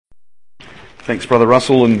Thanks, Brother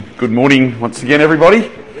Russell, and good morning once again,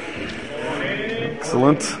 everybody.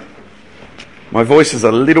 Excellent. My voice is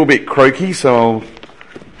a little bit croaky, so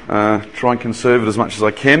I'll try and conserve it as much as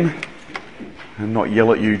I can and not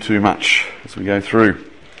yell at you too much as we go through.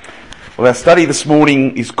 Well, our study this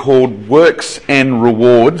morning is called Works and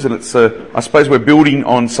Rewards, and it's I suppose we're building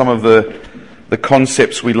on some of the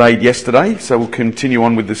concepts we laid yesterday, so we'll continue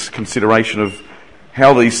on with this consideration of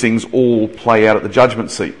how these things all play out at the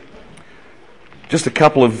judgment seat. Just a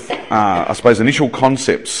couple of, I suppose, initial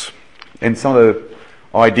concepts and some of the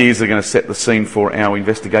ideas that are going to set the scene for our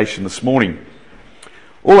investigation this morning.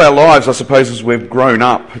 All our lives, I suppose, as we've grown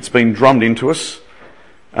up, it's been drummed into us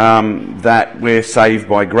that we're saved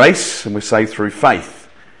by grace and we're saved through faith.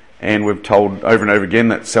 And we're told over and over again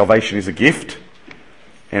that salvation is a gift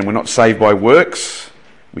and we're not saved by works.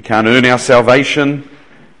 We can't earn our salvation.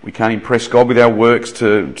 We can't impress God with our works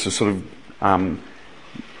to sort of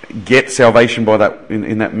get salvation by that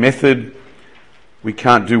in that method. We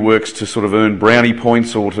can't do works to sort of earn brownie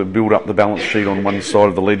points or to build up the balance sheet on one side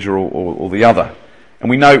of the ledger or the other. And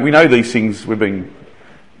we know these things. We've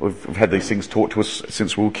had these things taught to us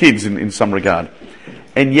since we were kids in some regard.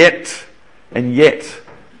 And yet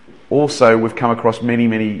also we've come across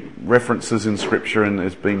many references in Scripture, and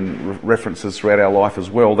there's been references throughout our life as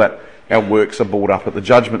well, that our works are brought up at the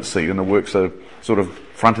judgment seat, and the works are sort of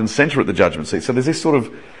front and centre at the judgment seat. So there's this sort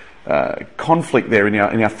of conflict there in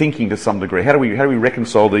our thinking to some degree. How do we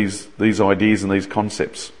reconcile these ideas and these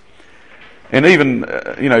concepts? And even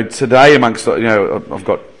today, amongst I've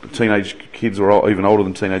got teenage kids or even older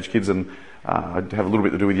than teenage kids, and I have a little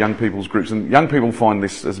bit to do with young people's groups, and young people find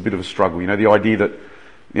this as a bit of a struggle. The idea that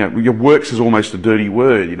your works is almost a dirty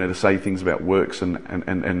word. To say things about works and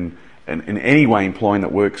in any way implying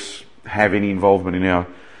that works have any involvement in our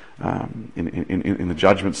in the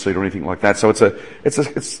judgment seat or anything like that. So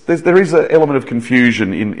there is an element of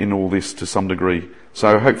confusion in all this to some degree.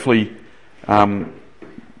 So hopefully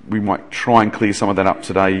we might try and clear some of that up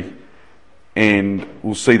today, and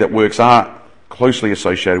we'll see that works are closely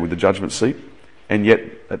associated with the judgment seat, and yet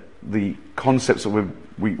the concepts that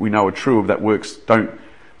we know are true of that works don't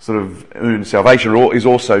sort of earn salvation is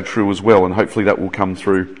also true as well, and hopefully that will come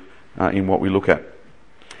through in what we look at.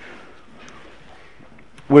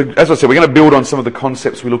 As I said, we're going to build on some of the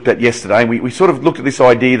concepts we looked at yesterday, and we sort of looked at this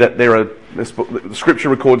idea that the Scripture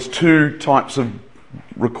records two types of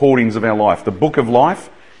recordings of our life. The book of life,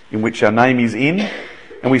 in which our name is in,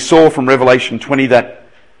 and we saw from Revelation 20 that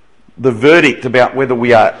the verdict about whether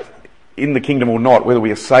we are in the kingdom or not, whether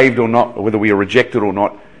we are saved or not, or whether we are rejected or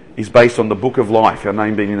not, is based on the book of life, our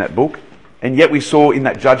name being in that book. And yet we saw in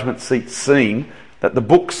that judgment seat scene that the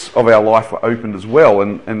books of our life were opened as well,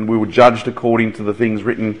 and we were judged according to the things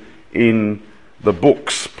written in the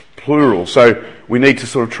books, plural. So we need to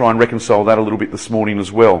sort of try and reconcile that a little bit this morning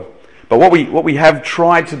as well. But what we have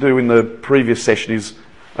tried to do in the previous session is,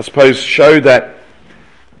 I suppose, show that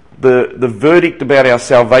the verdict about our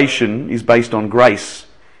salvation is based on grace,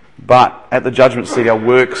 but at the judgment seat our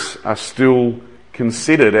works are still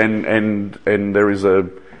considered, and there is a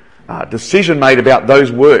decision made about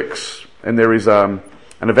those works. And there is an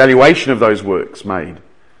evaluation of those works made,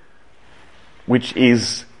 which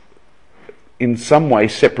is in some way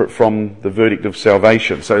separate from the verdict of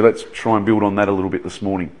salvation. So let's try and build on that a little bit this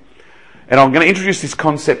morning. And I'm going to introduce this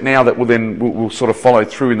concept now that we'll sort of follow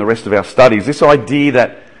through in the rest of our studies. This idea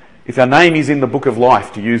that if our name is in the book of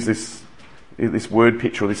life, to use this word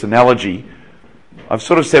picture or this analogy, I've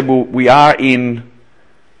sort of said, well, we are in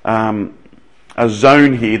a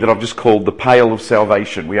zone here that I've just called the pale of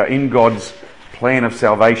salvation. We are in God's plan of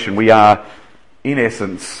salvation. We are, in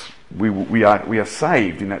essence, we are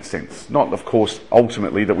saved in that sense. Not, of course,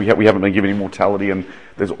 ultimately that we haven't been given immortality, and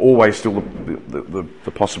there's always still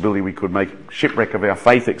the possibility we could make shipwreck of our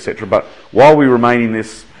faith, etc. But while we remain in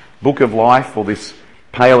this book of life or this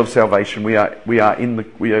pale of salvation,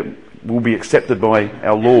 will be accepted by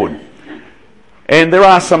our Lord. And there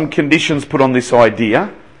are some conditions put on this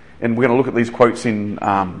idea. And we're going to look at these quotes in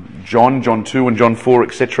John 2 and John 4,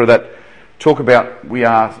 etc., that talk about we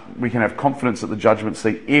can have confidence at the judgment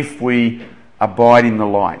seat if we abide in the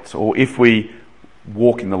light, or if we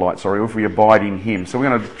walk in the light, or if we abide in Him. So we're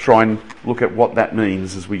going to try and look at what that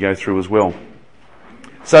means as we go through as well.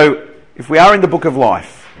 So if we are in the book of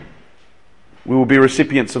life, we will be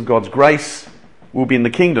recipients of God's grace, we'll be in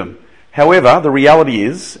the kingdom. However, the reality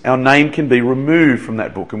is our name can be removed from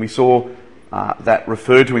that book, and we saw that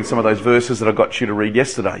referred to in some of those verses that I got you to read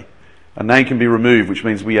yesterday. A name can be removed, which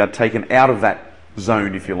means we are taken out of that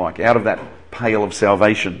zone, if you like, out of that pale of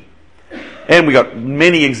salvation. And we got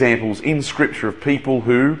many examples in Scripture of people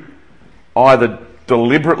who either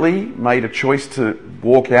deliberately made a choice to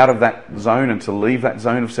walk out of that zone and to leave that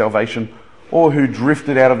zone of salvation, or who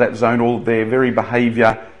drifted out of that zone, or their very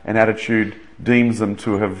behaviour and attitude deems them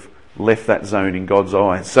to have left that zone in God's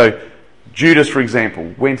eyes. So Judas, for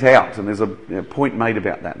example, went out, and there's a point made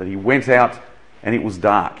about that he went out and it was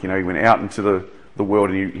dark. He went out into the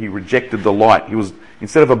world and he rejected the light. He was,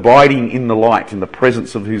 instead of abiding in the light, in the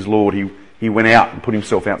presence of his Lord, he went out and put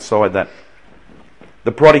himself outside that.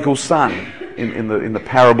 The prodigal son in the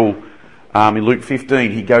parable in Luke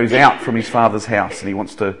 15, he goes out from his father's house and he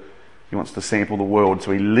wants to sample the world.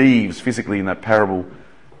 So he leaves physically in that parable,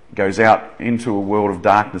 goes out into a world of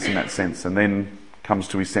darkness in that sense, and then comes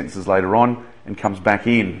to his senses later on and comes back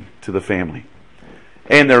in to the family.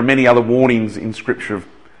 And there are many other warnings in Scripture of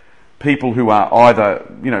people who are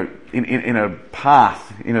either, in a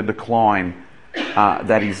path, in a decline,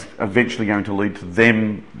 that is eventually going to lead to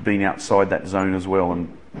them being outside that zone as well,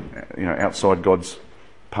 and outside God's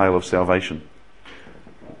pale of salvation.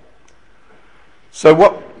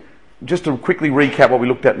 So just to quickly recap what we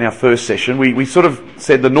looked at in our first session, we sort of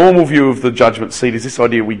said the normal view of the judgment seat is this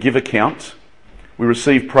idea: we give account, we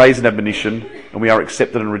receive praise and admonition, and we are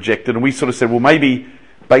accepted and rejected. And we sort of said, well, maybe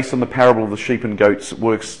based on the parable of the sheep and goats, it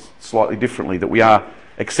works slightly differently, that we are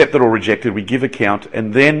accepted or rejected, we give account,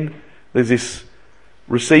 and then there's this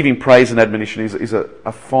receiving praise and admonition is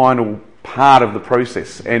a final part of the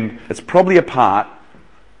process. And it's probably a part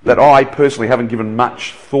that I personally haven't given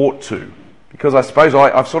much thought to, because I suppose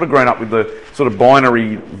I've sort of grown up with the sort of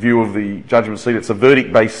binary view of the judgment seat. It's a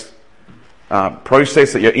verdict-based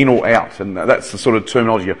process that you're in or out, and that's the sort of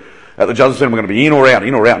terminology. At the judgment seat, we're going to be in or out,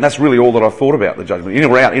 and that's really all that I've thought about the judgment. In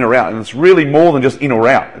or out, and it's really more than just in or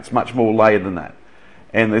out. It's much more layered than that.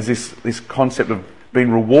 And there's this concept of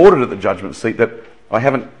being rewarded at the judgment seat that I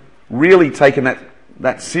haven't really taken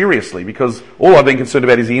that seriously, because all I've been concerned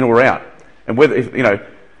about is in or out. And whether,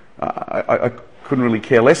 I couldn't really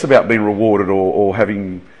care less about being rewarded or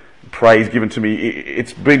having praise given to me.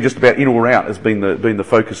 It's been just about in or out has been the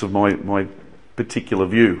focus of my particular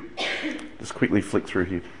view. Just quickly flick through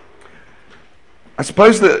here. I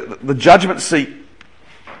suppose the judgment seat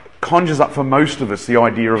conjures up for most of us the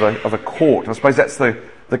idea of a court. I suppose that's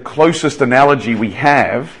the closest analogy we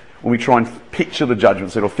have when we try and picture the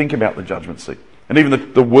judgment seat or think about the judgment seat. And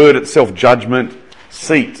even the word itself, judgment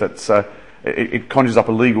seat, it conjures up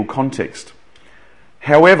a legal context.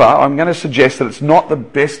 However, I'm going to suggest that it's not the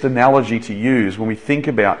best analogy to use when we think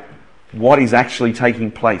about what is actually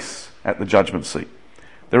taking place at the judgment seat.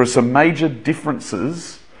 There are some major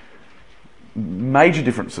differences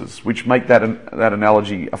which make that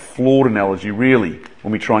analogy a flawed analogy, really,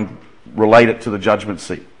 when we try and relate it to the judgment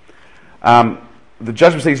seat. The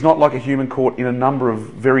judgment seat is not like a human court in a number of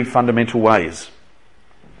very fundamental ways.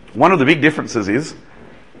 One of the big differences is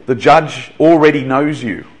the judge already knows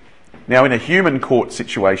you. Now, in a human court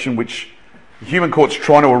situation, which the human court's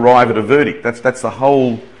trying to arrive at a verdict, that's the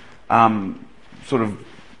whole sort of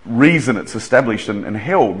reason it's established and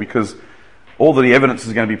held, because all the evidence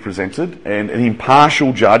is going to be presented, and an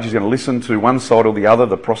impartial judge is going to listen to one side or the other,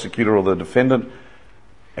 the prosecutor or the defendant,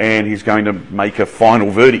 and he's going to make a final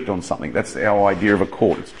verdict on something. That's our idea of a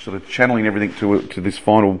court. It's sort of channeling everything to this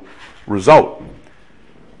final result.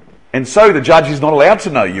 And so the judge is not allowed to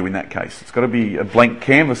know you in that case. It's got to be a blank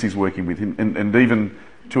canvas he's working with, and even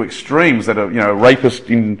to extremes that a rapist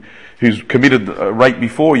who's committed a rape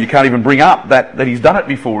before, you can't even bring up that he's done it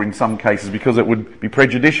before in some cases, because it would be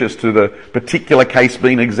prejudicious to the particular case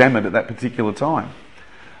being examined at that particular time.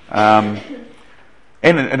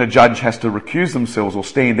 And a judge has to recuse themselves or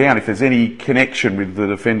stand down if there's any connection with the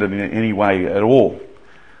defendant in any way at all.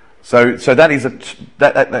 So that is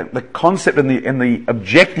the concept and the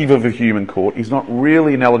objective of a human court is not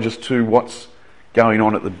really analogous to what's going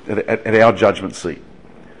on at our judgment seat.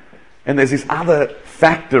 And there's this other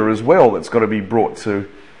factor as well that's got to be brought to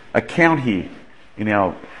account here in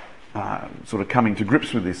our sort of coming to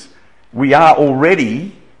grips with this. We are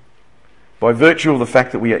already, by virtue of the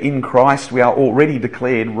fact that we are in Christ, we are already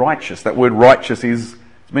declared righteous. That word righteous is,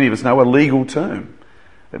 as many of us know, a legal term.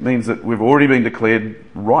 It means that we've already been declared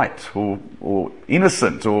right or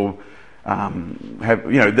innocent, or the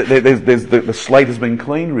slate has been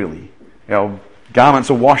cleaned, really. Our garments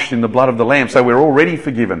are washed in the blood of the Lamb, so we're already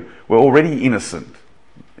forgiven. We're already innocent,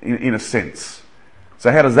 in a sense.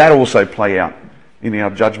 So how does that also play out in our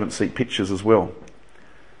judgment seat pictures as well?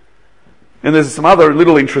 And there's some other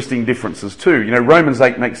little interesting differences too. Romans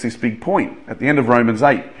 8 makes this big point. At the end of Romans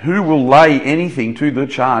 8, who will lay anything to the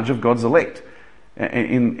charge of God's elect?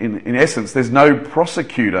 In essence, there's no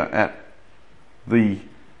prosecutor at the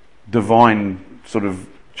divine sort of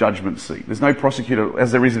judgment seat. There's no prosecutor,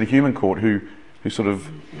 as there is in a human court, who who sort of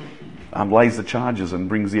lays the charges and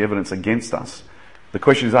brings the evidence against us. The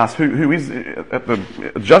question is asked, who is, at the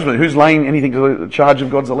judgment, who's laying anything to the charge of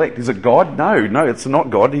God's elect? Is it God? No, it's not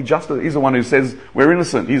God. He's the one who says we're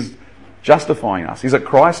innocent. He's justifying us. Is it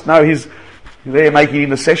Christ? No, he's there making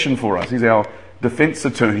intercession for us. He's our defence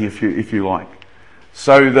attorney, if you like.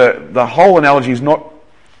 So the whole analogy is not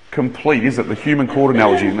complete, is it? The human court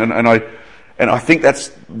analogy, and I think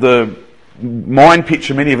that's the mind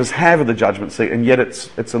picture many of us have of the judgment seat, and yet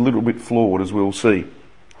it's a little bit flawed, as we'll see.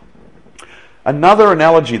 Another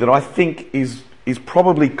analogy that I think is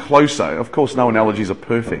probably closer. Of course, no analogies are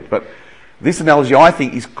perfect, but this analogy I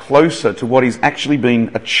think is closer to what is actually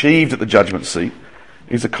being achieved at the judgment seat.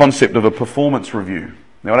 Is the concept of a performance review.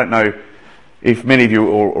 Now, I don't know if many of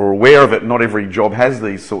you are aware of it. Not every job has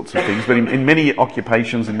these sorts of things, but in many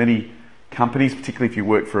occupations, in many companies, particularly if you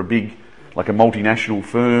work for a big, like a multinational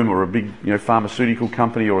firm or a big, pharmaceutical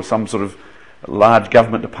company or some sort of large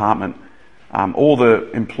government department, all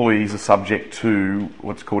the employees are subject to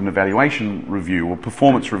what's called an evaluation review or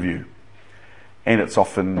performance review, and it's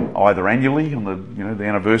often either annually on the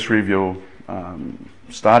anniversary of your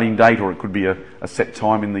starting date, or it could be a set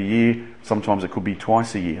time in the year. Sometimes it could be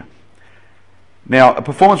twice a year. Now, a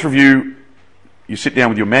performance review, you sit down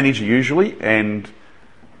with your manager usually, and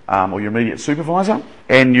or your immediate supervisor,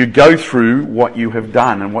 and you go through what you have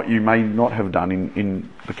done and what you may not have done in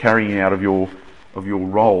the carrying out of your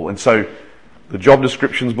role. And so the job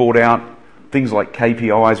description's brought out, things like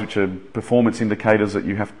KPIs, which are performance indicators that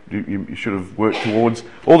you should have worked towards.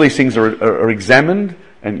 All these things are examined,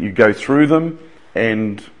 and you go through them,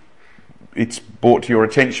 and it's brought to your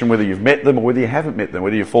attention whether you've met them or whether you haven't met them,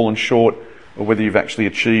 whether you've fallen short or whether you've actually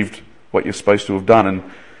achieved what you're supposed to have done. And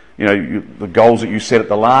the goals that you set at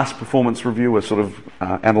the last performance review are sort of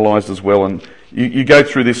analysed as well, and you go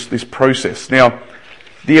through this process. Now,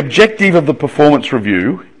 the objective of the performance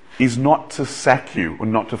review is not to sack you or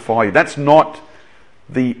not to fire you. That's not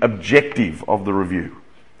the objective of the review.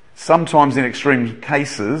 Sometimes in extreme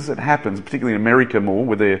cases it happens, particularly in America more,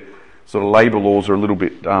 where their sort of labour laws are a little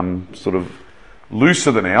bit sort of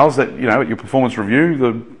looser than ours, that, at your performance review,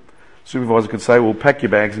 the supervisor could say, well, pack your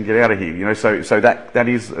bags and get out of here. So that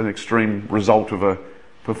is an extreme result of a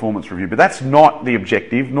performance review. But that's not the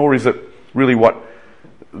objective, nor is it really what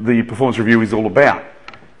the performance review is all about.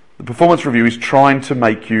 The performance review is trying to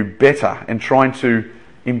make you better and trying to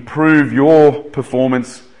improve your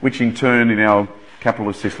performance, which in turn in our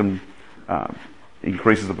capitalist system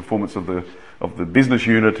increases the performance of the business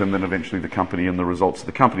unit, and then eventually the company and the results of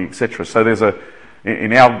the company, etc. So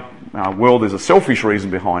in our world, there's a selfish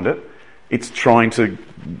reason behind it. It's trying to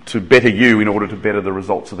better you in order to better the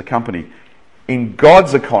results of the company. In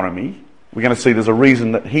God's economy, we're going to see there's a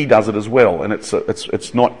reason that He does it as well, and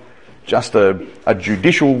it's not just a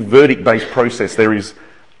judicial verdict-based process. There is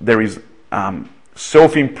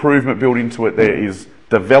self-improvement built into it. There is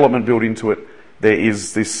development built into it. There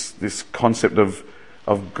is this concept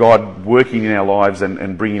of God working in our lives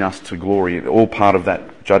and bringing us to glory, all part of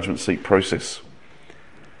that judgment seat process.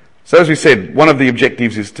 So as we said, one of the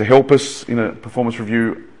objectives is to help us in a performance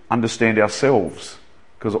review understand ourselves,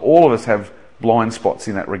 because all of us have blind spots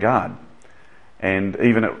in that regard. And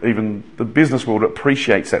even the business world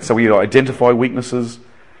appreciates that. So we identify weaknesses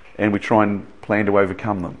and we try and plan to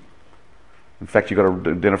overcome them. In fact, you've got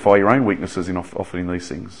to identify your own weaknesses often in these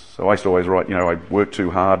things. So I used to always write, I work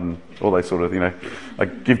too hard and all those sort of, I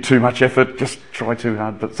give too much effort, just try too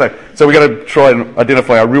hard. But so we've got to try and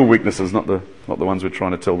identify our real weaknesses, not the ones we're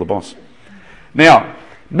trying to tell the boss. Now,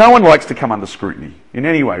 no one likes to come under scrutiny in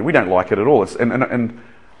any way. We don't like it at all.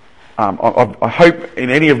 I hope in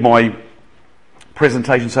any of my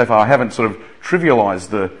presentations so far I haven't sort of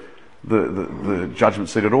trivialised the judgment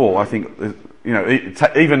seat at all. I think,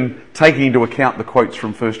 even taking into account the quotes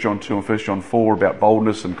from 1 John 2 and 1 John 4 about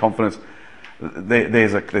boldness and confidence,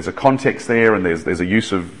 there's a context there, and there's a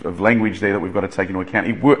use of language there that we've got to take into account.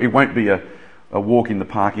 It won't be a walk in the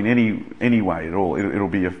park in any way at all. It'll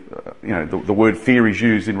be the word fear is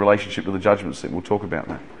used in relationship to the judgment seat. We'll talk about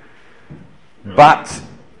that.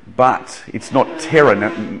 But it's not terror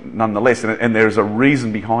nonetheless, and there's a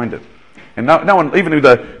reason behind it. And no one, even with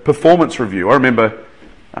the performance review, I remember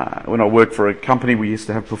when I worked for a company, we used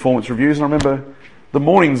to have performance reviews, and I remember the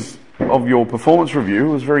mornings of your performance review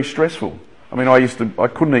was very stressful. I mean, I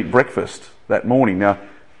couldn't eat breakfast that morning. Now,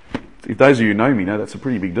 if those of you who know me know that's a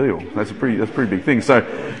pretty big deal. That's a pretty big thing. So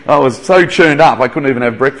I was so churned up I couldn't even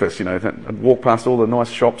have breakfast. I'd walk past all the nice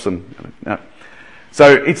shops and.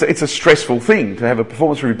 So it's a stressful thing to have a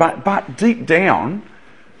performance review. But deep down,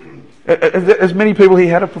 as many people here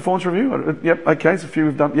had a performance review? Yep, okay, so a few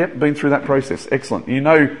have done. Yep, been through that process. Excellent.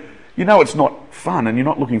 You know it's not fun and you're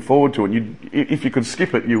not looking forward to it. If you could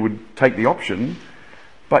skip it, you would take the option.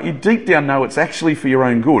 But you deep down know it's actually for your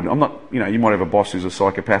own good. I'm not, you might have a boss who's a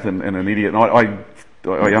psychopath and an idiot, and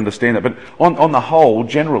I understand that. But on the whole,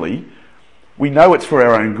 generally, we know it's for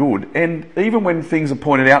our own good. And even when things are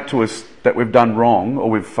pointed out to us that we've done wrong or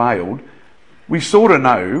we've failed, we sort of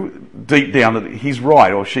know deep down that he's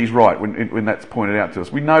right or she's right when that's pointed out to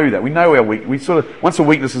us. We know that. We know our weak. We sort of, once a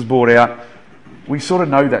weakness is brought out, we sort of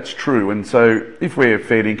know that's true. And so if we're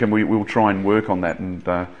fair income, we'll try and work on that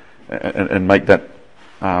and make that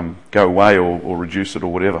go away or reduce it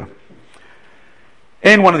or whatever.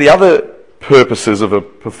 And one of the other purposes of a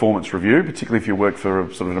performance review, particularly if you work for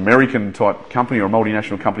a sort of an American type company or a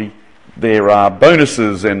multinational company, there are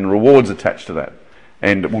bonuses and rewards attached to that.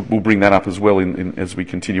 And we'll bring that up as well as we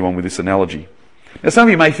continue on with this analogy. Now, some of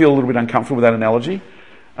you may feel a little bit uncomfortable with that analogy.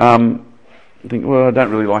 Think, well, I don't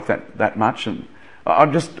really like that much. And I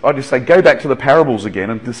just say, go back to the parables again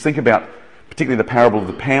and just think about particularly the parable of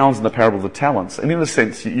the pounds and the parable of the talents. And in a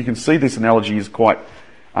sense, you can see this analogy is quite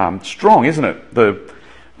strong, isn't it?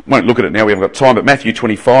 Won't look at it now, we haven't got time, but Matthew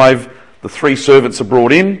 25, the 3 servants are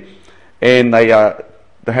brought in and they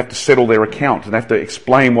have to settle their account and they have to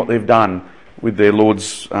explain what they've done with their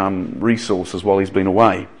Lord's resources while he's been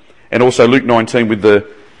away. And also Luke 19 with the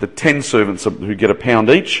 10 servants who get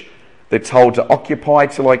 £1 each. They're told to occupy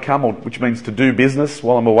till I come, which means to do business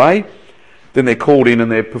while I'm away. Then they're called in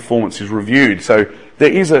and their performance is reviewed. So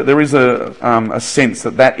there is a sense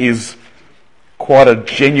that is quite a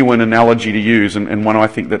genuine analogy to use, and one I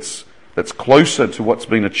think that's closer to what's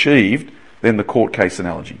been achieved than the court case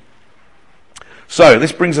analogy. So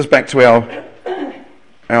this brings us back to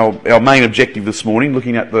our main objective this morning,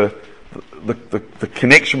 looking at the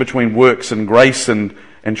connection between works and grace and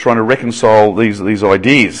trying to reconcile these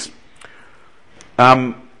ideas.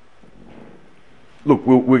 Look,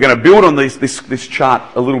 we're going to build on this chart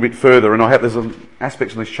a little bit further, and there's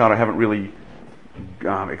aspects of this chart I haven't really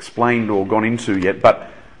explained or gone into yet.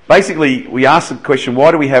 But basically, we ask the question: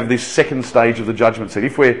 why do we have this second stage of the judgment seat?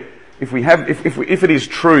 If it is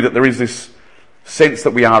true that there is this sense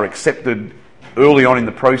that we are accepted early on in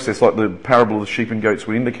the process, like the parable of the sheep and goats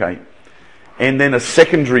would indicate, and then a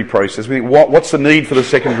secondary process, we think, what's the need for the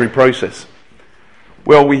secondary process?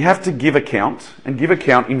 Well, we have to give account, and give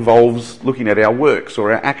account involves looking at our works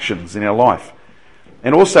or our actions in our life.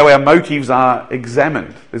 And also our motives are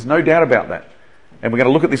examined. There's no doubt about that. And we're going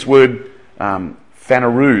to look at this word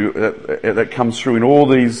phaneroo that comes through in all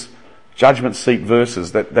these judgment seat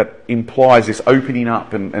verses that implies this opening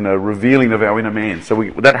up and a revealing of our inner man. So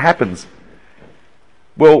that happens.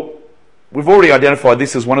 Well, we've already identified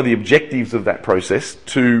this as one of the objectives of that process,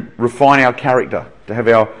 to refine our character, to have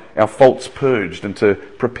our faults purged and to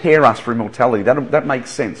prepare us for immortality. That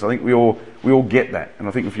makes sense. I think we all get that. And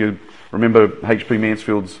I think if you remember H.P.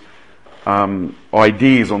 Mansfield's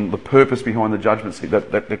ideas on the purpose behind the judgment seat,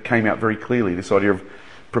 that came out very clearly, this idea of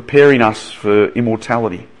preparing us for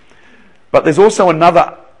immortality. But there's also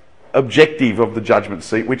another objective of the judgment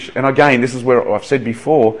seat, which, and again, this is where I've said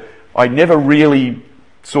before, I never really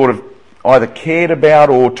sort of either cared about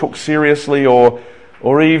or took seriously or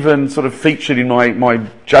even sort of featured in my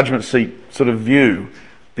judgment seat sort of view,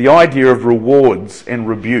 the idea of rewards and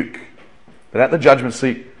rebuke. That at the judgment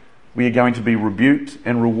seat, we are going to be rebuked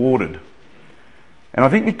and rewarded. And I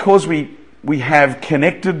think because we have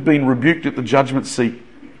been rebuked at the judgment seat,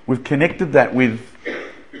 we've connected that with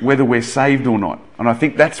whether we're saved or not. And I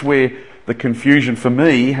think that's where the confusion for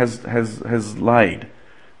me has laid.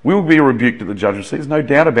 We'll be rebuked at the judgment seat, there's no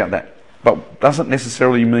doubt about that. But doesn't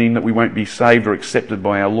necessarily mean that we won't be saved or accepted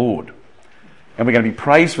by our Lord. And we're going to be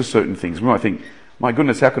praised for certain things. We might think, my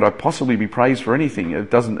goodness, how could I possibly be praised for anything?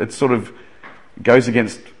 It sort of goes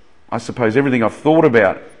against, I suppose, everything I've thought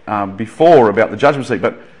about before about the judgment seat.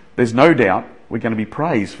 But there's no doubt we're going to be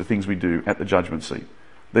praised for things we do at the judgment seat.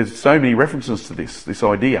 There's so many references to this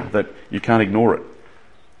idea that you can't ignore it.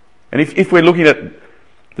 And if we're looking at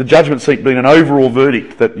the judgment seat being an overall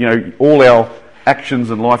verdict, that all our actions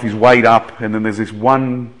and life is weighed up, and then there's this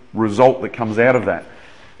one result that comes out of that,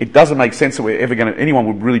 it doesn't make sense that anyone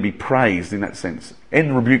would really be praised in that sense,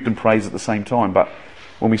 and rebuked and praised at the same time. But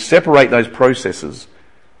when we separate those processes,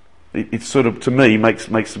 it sort of, to me, makes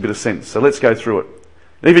a bit of sense. So let's go through it.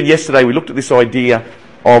 Even yesterday we looked at this idea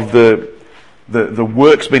of the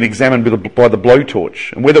works being examined by the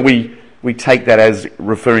blowtorch, and whether we take that as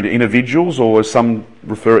referring to individuals, or as some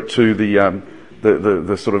refer it to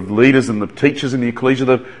the sort of leaders and the teachers in the ecclesia.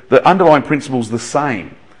 The underlying principle is the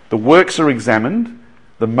same. The works are examined,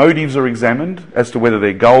 the motives are examined as to whether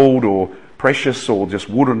they're gold or precious or just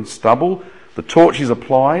wood and stubble. The torch is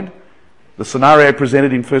applied, The scenario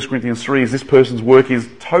presented in 1 Corinthians 3 is this person's work is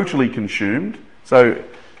totally consumed. So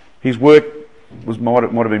his work might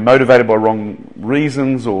have been motivated by wrong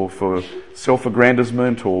reasons, or for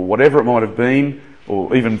self-aggrandizement, or whatever it might have been,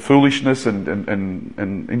 or even foolishness and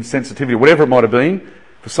insensitivity, whatever it might have been.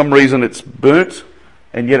 For some reason it's burnt,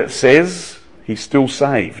 and yet it says he's still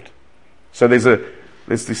saved. So there's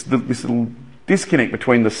this little disconnect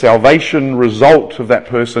between the salvation result of that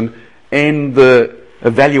person and the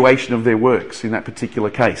evaluation of their works in that particular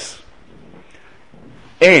case.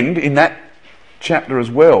 And in that chapter as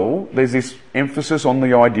well, there's this emphasis on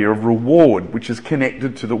the idea of reward, which is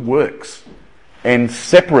connected to the works and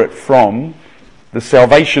separate from the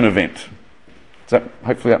salvation event.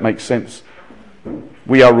 Hopefully that makes sense.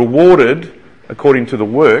 We are rewarded according to the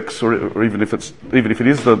works, or even if it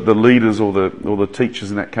is the leaders or the teachers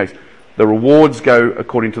in that case. The rewards go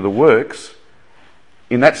according to the works.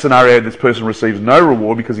 In that scenario, this person receives no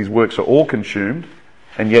reward because his works are all consumed,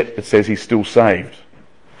 and yet it says he's still saved.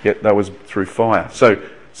 Yet that was through fire. So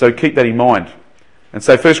keep that in mind. And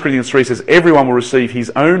so 1 Corinthians 3 says, everyone will receive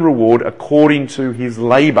his own reward according to his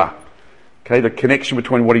labour. Okay, the connection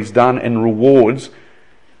between what he's done and rewards,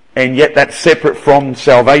 and yet that's separate from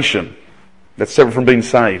salvation. That's separate from being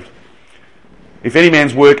saved. If any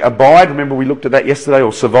man's work abide, remember we looked at that yesterday,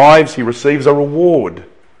 or survives, he receives a reward.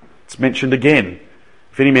 It's mentioned again.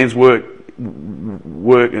 If any man's work,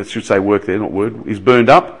 I should say work there, not word, is burned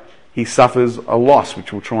up, he suffers a loss,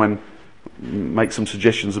 which we'll try and make some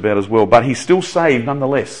suggestions about as well. But he's still saved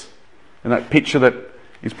nonetheless. And that picture that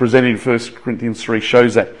is presented in 1 Corinthians 3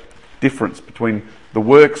 shows that difference between the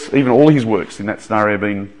works, even all his works in that scenario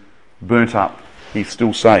being burnt up, he's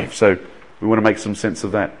still saved. So we want to make some sense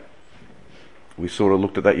of that. We sort of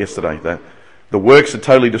looked at that yesterday. That the works are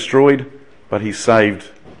totally destroyed, but he's saved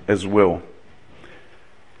as well.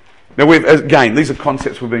 Now, again, these are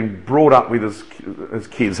concepts we've been brought up with as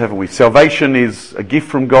kids, haven't we? Salvation is a gift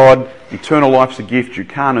from God. Eternal life's a gift. You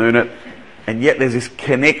can't earn it. And yet there's this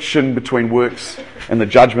connection between works and the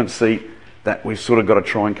judgment seat that we've sort of got to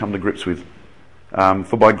try and come to grips with.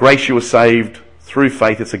 For by grace you are saved through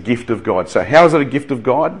faith. It's a gift of God. So how is it a gift of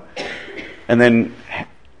God? And then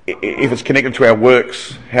if it's connected to our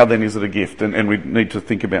works, how then is it a gift? And we need to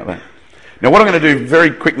think about that. Now, what I'm going to do very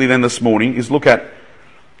quickly then this morning is look at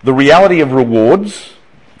the reality of rewards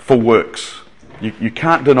for works. You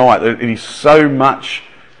can't deny it. It is so much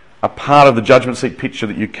a part of the judgment seat picture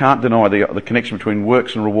that you can't deny the connection between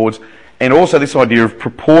works and rewards, and also this idea of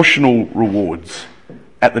proportional rewards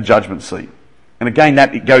at the judgment seat. And again,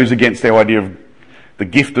 that it goes against our idea of the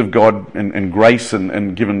gift of God and grace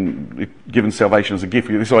and given salvation as a gift.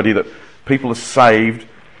 This idea that people are saved,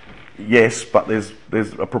 yes, but there's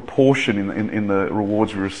a proportion in the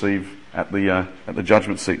rewards we receive at the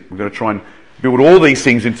judgment seat. We've got to try and build all these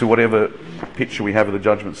things into whatever picture we have of the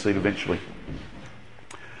judgment seat eventually.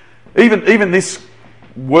 Even this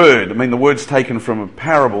word, I mean, the word's taken from a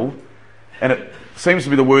parable, and it seems to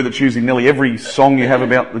be the word that's used in nearly every song you have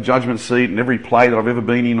about the judgment seat and every play that I've ever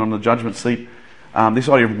been in on the judgment seat. This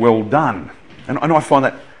idea of well done. And I find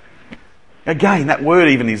that, again, that word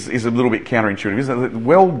even is a little bit counterintuitive, isn't it?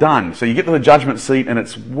 Well done. So you get to the judgment seat and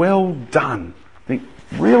it's well done. I think,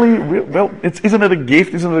 really? Well, isn't it a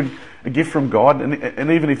gift? Isn't it a gift from God?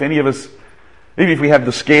 And even if any of us, even if we have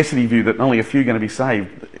the scarcity view that only a few are going to be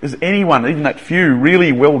saved, is anyone, even that few,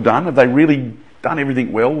 really well done? Have they really done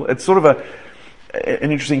everything well? It's sort of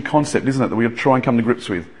an interesting concept, isn't it, that we'll try and come to grips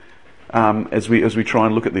with as we try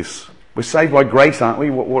and look at this. We're saved by grace, aren't we?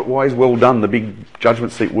 Why is well done the big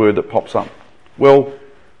judgment seat word that pops up? Well,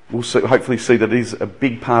 we'll hopefully see that it is a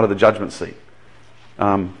big part of the judgment seat.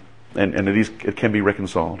 And it can be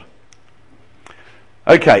reconciled.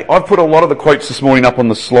 Okay, I've put a lot of the quotes this morning up on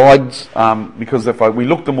the slides because if we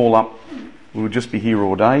looked them all up, we would just be here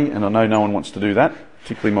all day, and I know no one wants to do that,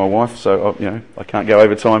 particularly my wife. So I can't go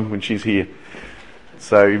overtime when she's here.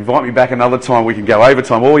 So invite me back another time. We can go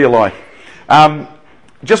overtime all you like.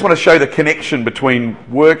 Just want to show the connection between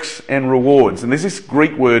works and rewards, and there's this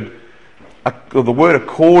Greek word, the word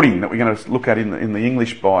according, that we're going to look at in the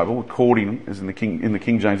English Bible. According is in the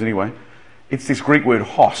King James anyway. It's this Greek word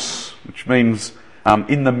hos, which means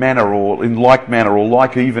in the manner, or in like manner, or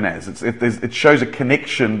like even as. It shows a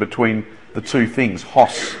connection between the two things,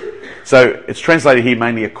 hos. So it's translated here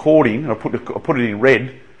mainly according, and I put it in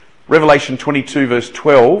red. Revelation 22 verse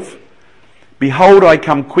 12. Behold, I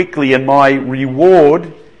come quickly, and my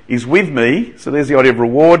reward is with me. So there's the idea of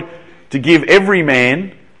reward, to give every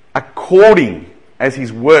man according as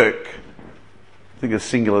his work. I think it's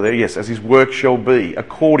singular there. Yes, as his work shall be.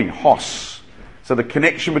 According, hos. So the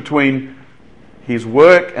connection between his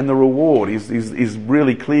work and the reward is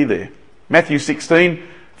really clear there. Matthew 16,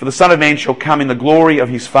 for the Son of Man shall come in the glory of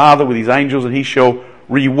his Father with his angels, and he shall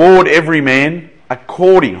reward every man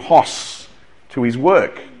according, hos, to his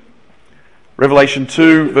work. Revelation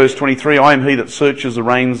 2, verse 23, I am he that searches the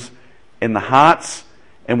reins and the hearts,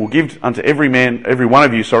 and will give unto every one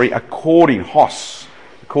of you, according, hos,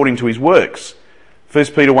 according to his works. 1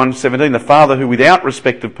 Peter 1:17, the Father who without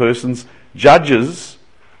respect of persons judges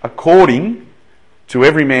according to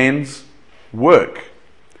every man's work,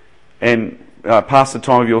 and pass the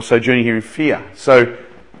time of your sojourning here in fear. So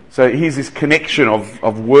here's this connection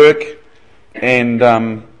of work and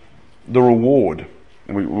the reward.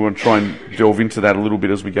 And we want to try and delve into that a little bit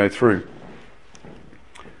as we go through.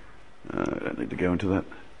 I don't need to go into that.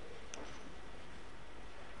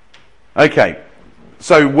 Okay,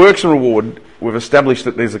 so works and reward, we've established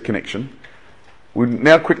that there's a connection. We've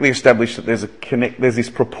now quickly established that there's this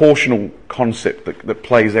proportional concept that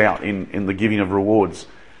plays out in the giving of rewards.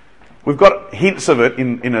 We've got hints of it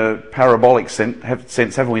in a parabolic sense,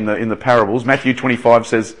 haven't we, in the parables. Matthew 25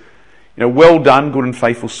 says, well done, good and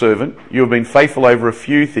faithful servant. You have been faithful over a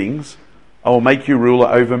few things. I will make you ruler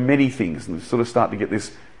over many things. And we sort of start to get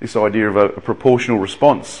this idea of a proportional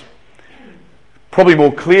response. Probably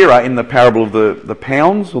more clearer in the parable of the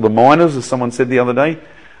pounds, or the miners, as someone said the other day.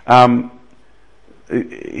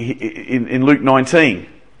 In Luke 19,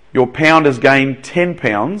 your pound has gained 10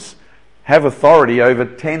 pounds, have authority over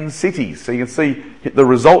 10 cities. So you can see the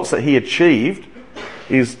results that he achieved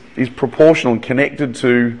is proportional and connected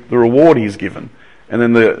to the reward he's given. And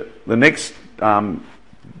then the next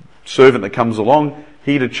servant that comes along,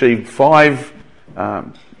 he'd achieved 5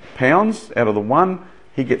 pounds out of the one.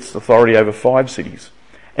 He gets authority over 5 cities.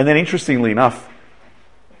 And then interestingly enough,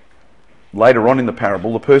 later on in the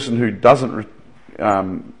parable, the person who doesn't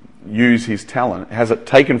use his talent has it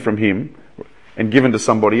taken from him and given to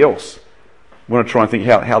somebody else. We want to try and think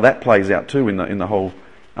how that plays out too in the whole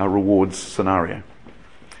rewards scenario.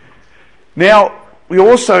 Now, we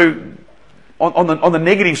also, on the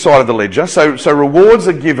negative side of the ledger, so rewards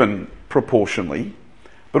are given proportionally,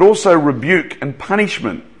 but also rebuke and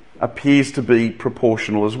punishment appears to be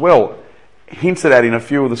proportional as well. Hinted at in a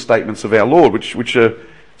few of the statements of our Lord, which are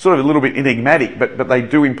sort of a little bit enigmatic, but they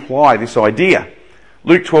do imply this idea.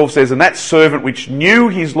 Luke 12 says, and that servant which knew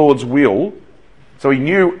his Lord's will, so he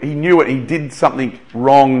knew it, he did something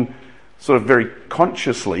wrong sort of very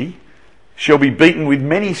consciously, shall be beaten with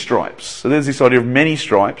many stripes. So there's this idea of many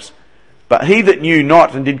stripes. But he that knew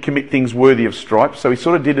not and did commit things worthy of stripes, so he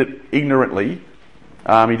sort of did it ignorantly,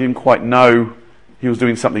 he didn't quite know he was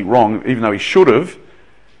doing something wrong, even though he should have,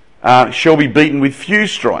 shall be beaten with few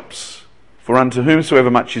stripes. For unto whomsoever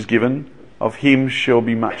much is given, of him shall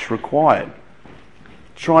be much required.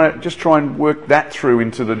 Try and work that through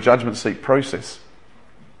into the judgment seat process.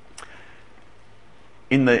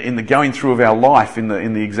 In the going through of our life, in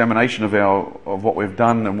the examination of what we've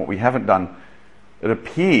done and what we haven't done, it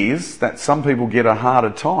appears that some people get a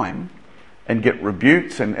harder time and get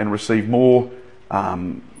rebuked and receive more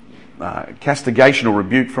castigation or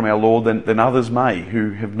rebuke from our Lord than others may,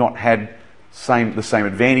 who have not had the same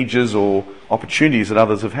advantages or opportunities that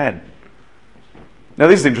others have had. Now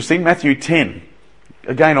this is interesting. Matthew 10,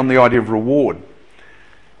 again on the idea of reward.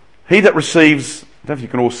 He that receives, I don't know if you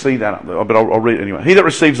can all see that, but I'll read it anyway. He that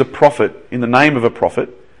receives a prophet in the name of a prophet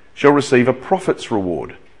shall receive a prophet's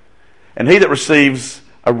reward. And he that receives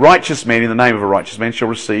a righteous man in the name of a righteous man shall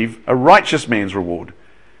receive a righteous man's reward.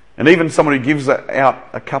 And even someone who gives out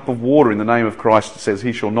a cup of water in the name of Christ says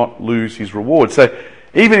he shall not lose his reward. So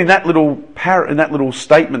even in that little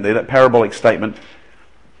statement there, that parabolic statement,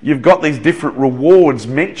 you've got these different rewards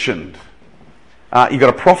mentioned. You've got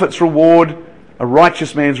a prophet's reward, a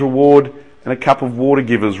righteous man's reward, and a cup of water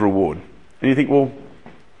giver's reward. And you think, well,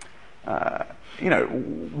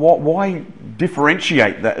 why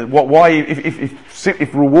differentiate that? Why,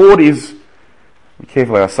 if reward is, be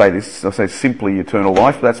careful how I say this, I say simply eternal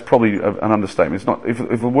life, but that's probably an understatement. It's not.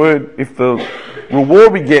 If the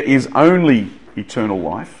reward we get is only eternal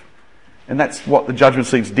life, and that's what the judgment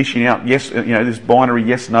seat's dishing out, yes, this binary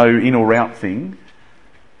yes, no, in or out thing,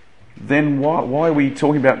 then why are we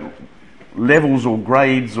talking about levels or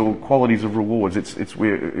grades or qualities of rewards?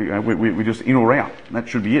 We're just in or out. That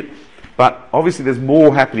should be it. But obviously there's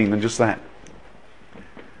more happening than just that.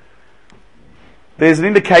 There's an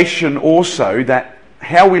indication also that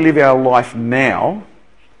how we live our life now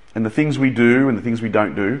and the things we do and the things we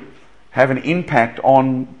don't do have an impact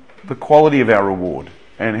on the quality of our reward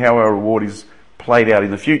and how our reward is played out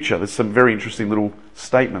in the future. There's some very interesting little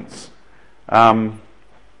statements.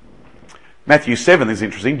 Matthew 7 is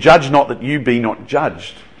interesting. Judge not that you be not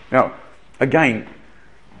judged. Now, again,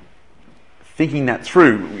 thinking that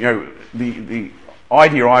through, the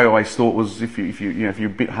idea I always thought was if you're a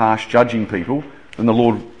bit harsh judging people, then the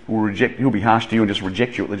Lord will he'll be harsh to you and just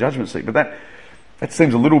reject you at the judgment seat. But that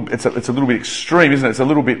seems it's a little bit extreme, isn't it? It's a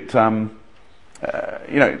little bit,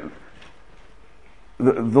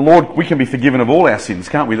 the Lord, we can be forgiven of all our sins,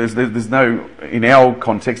 can't we? There's no, in our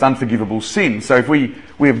context, unforgivable sin. So if we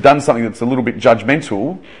have done something that's a little bit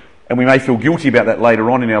judgmental, and we may feel guilty about that later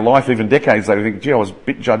on in our life, even decades later, we think, gee, I was a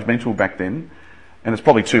bit judgmental back then, and it's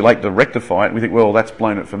probably too late to rectify it, and we think, well, that's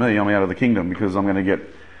blown it for me, I'm out of the kingdom, because I'm going to get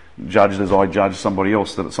judged as I judge somebody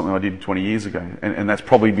else, that it's something I did 20 years ago. And that's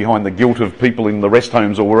probably behind the guilt of people in the rest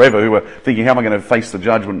homes or wherever who are thinking, how am I going to face the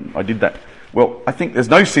judge when I did that? Well, I think there's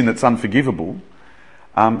no sin that's unforgivable.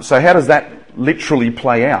 So how does that literally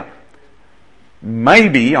play out?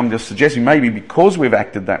 Maybe, I'm just suggesting, maybe because we've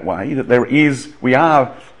acted that way, that we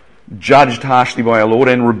are judged harshly by our Lord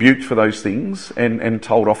and rebuked for those things and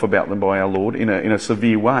told off about them by our Lord in a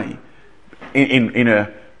severe way, in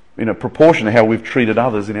a proportion to how we've treated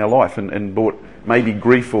others in our life and brought maybe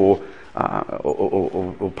grief or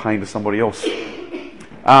pain to somebody else.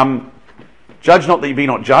 Judge not that ye be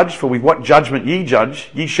not judged, for with what judgment ye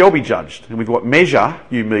judge, ye shall be judged. And with what measure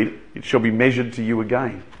you meet, it shall be measured to you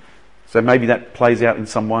again. So maybe that plays out in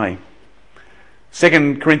some way.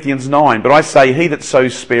 2 Corinthians 9, but I say, he that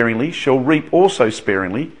sows sparingly shall reap also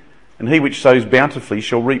sparingly, and he which sows bountifully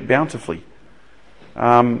shall reap bountifully.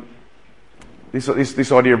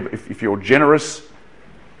 This idea of if you're generous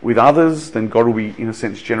with others, then God will be, in a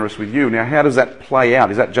sense, generous with you. Now, how does that play out?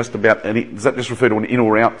 Does that just refer to an in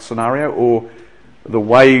or out scenario, or the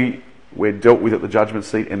way we're dealt with at the judgment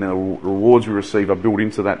seat and the rewards we receive are built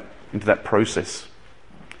into that process?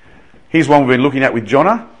 Here's one we've been looking at with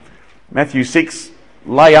Jonah. Matthew 6,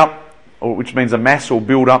 lay up, which means amass or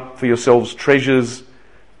build up for yourselves treasures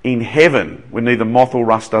in heaven, where neither moth or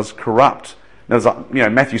rust does corrupt. Now,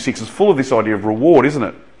 Matthew 6 is full of this idea of reward, isn't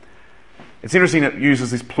it? It's interesting it uses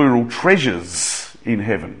this plural, treasures in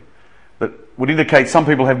heaven, that would indicate some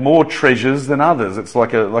people have more treasures than others. It's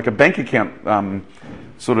like a bank account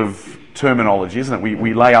sort of terminology, isn't it?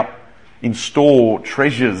 We lay up in store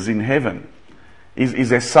treasures in heaven. Is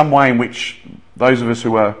there some way in which those of us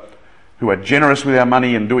who are generous with our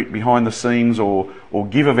money and do it behind the scenes, or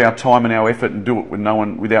give of our time and our effort and do it with no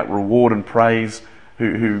one without reward and praise,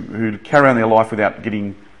 who carry on their life without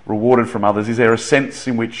getting rewarded from others, is there a sense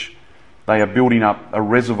in which they are building up a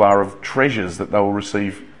reservoir of treasures that they will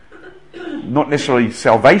receive not necessarily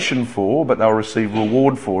salvation for, but they'll receive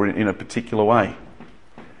reward for in a particular way?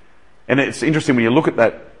 And it's interesting when you look at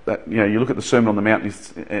that you look at the Sermon on the Mount,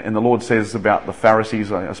 and the Lord says about the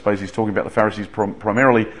Pharisees, I suppose he's talking about the Pharisees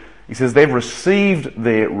primarily, he says they've received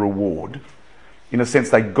their reward. In a sense,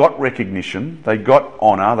 they got recognition, they got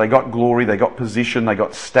honour, they got glory, they got position, they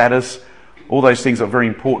got status. All those things are very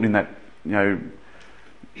important in that,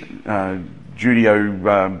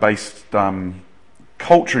 Judeo-based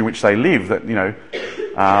culture in which they live.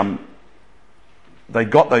 That they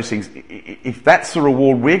got those things. If that's the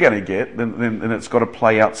reward we're going to get, then it's got to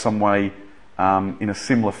play out some way in a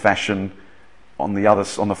similar fashion on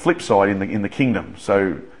the flip side in the kingdom.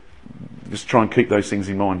 So just try and keep those things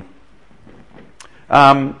in mind.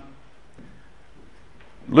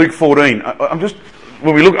 Luke 14. I'm just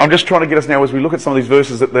trying to get us now, as we look at some of these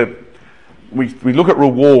verses, that we look at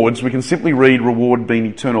rewards. We can simply read reward being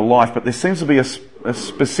eternal life, but there seems to be a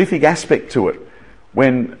specific aspect to it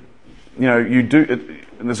when you do.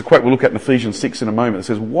 And there's a quote we'll look at in Ephesians 6 in a moment. It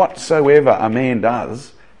says, "Whatsoever a man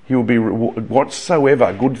does, he will be rewarded.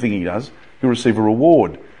 Whatsoever good thing he does, he'll receive a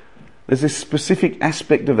reward." There's this specific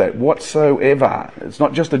aspect of that. Whatsoever. It's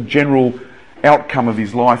not just a general outcome of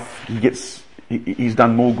his life. He's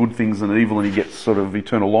done more good things than evil, and he gets sort of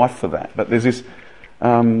eternal life for that. But there's this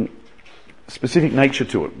specific nature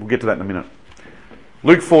to it. We'll get to that in a minute.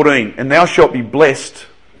 Luke 14, and thou shalt be blessed.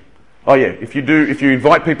 Oh yeah, if you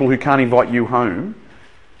invite people who can't invite you home,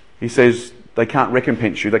 he says they can't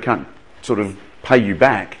recompense you, they can't sort of pay you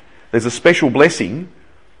back. There's a special blessing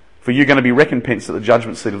for you going to be recompensed at the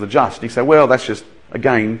judgment seat of the just. And you say, well, that's just,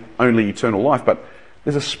 again, only eternal life. But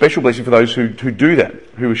there's a special blessing for those who do that,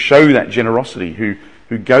 who show that generosity, who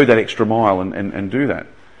go that extra mile and do that.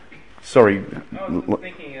 Sorry. I was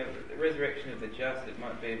thinking of the resurrection of the just. It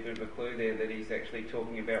might be a bit of a clue there that he's actually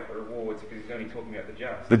talking about the rewards, because he's only talking about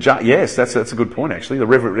the just. Yes, that's a good point, actually.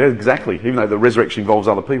 Exactly. Even though the resurrection involves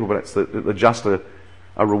other people, but it's the just are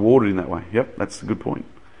rewarded in that way. Yep, that's a good point.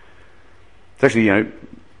 It's actually, we're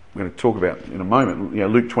going to talk about in a moment.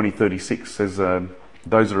 Luke 20:36 says,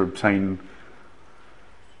 "Those that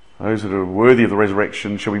are worthy of the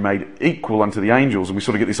resurrection shall be made equal unto the angels." And we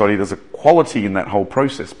sort of get this idea there's a quality in that whole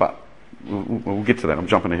process, but we'll get to that. I'm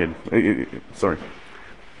jumping ahead. Sorry.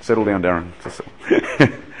 Settle down, Darren.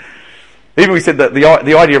 Even we said that the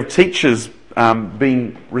idea of teachers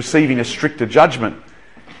receiving a stricter judgment,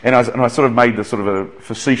 and I sort of made the sort of a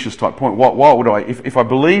facetious type point. Why would I, if I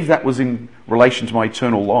believe that was in relation to my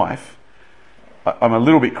eternal life, I'm a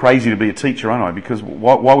little bit crazy to be a teacher, aren't I? Because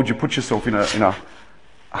why would you put yourself in a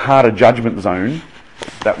harder judgment zone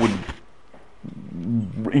that would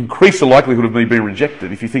increase the likelihood of me being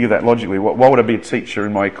rejected? If you think of that logically, why would I be a teacher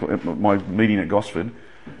in my meeting at Gosford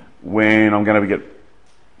when I'm going to get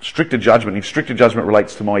stricter judgment? If stricter judgment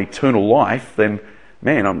relates to my eternal life, then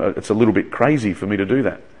man, it's a little bit crazy for me to do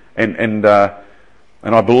that. And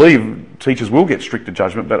I believe teachers will get stricter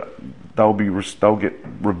judgment, but they'll get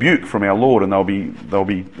rebuke from our Lord, and they'll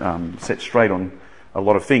be set straight on a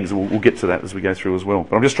lot of things. And we'll get to that as we go through as well.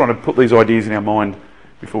 But I'm just trying to put these ideas in our mind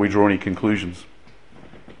before we draw any conclusions.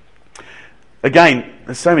 Again,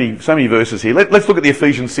 there's so many verses here. Let's look at the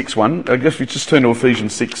Ephesians 6 one. I guess we just turn to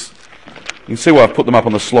Ephesians 6. You can see why I've put them up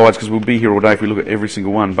on the slides, because we'll be here all day if we look at every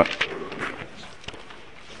single one. But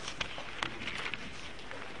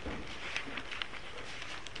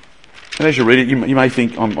and as you read it, you may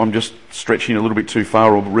think I'm just stretching a little bit too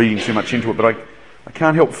far or reading too much into it, but I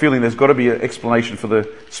can't help feeling there's got to be an explanation for the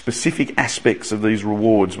specific aspects of these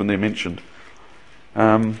rewards when they're mentioned.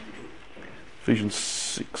 Ephesians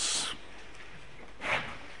 6.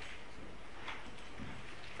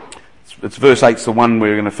 It's verse 8's the one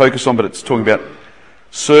we're going to focus on, but it's talking about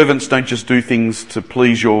servants don't just do things to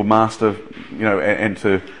please your master, and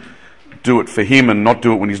to do it for him and not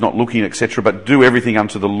do it when he's not looking, etc., but do everything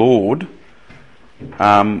unto the Lord.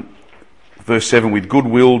 Verse 7, with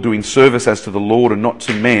goodwill, doing service as to the Lord and not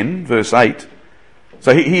to men. Verse 8.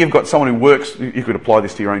 So here you've got someone who works. You could apply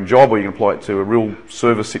this to your own job, or you can apply it to a real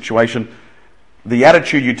service situation. The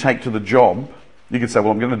attitude you take to the job, you could say,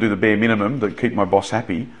 well, I'm going to do the bare minimum to keep my boss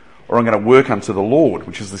happy, or I'm going to work unto the Lord,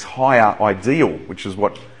 which is this higher ideal, which is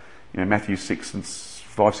what Matthew 6 and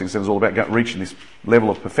 5, 6, 7 is all about, reaching this level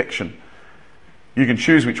of perfection. You can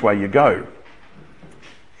choose which way you go.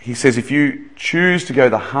 He says if you choose to go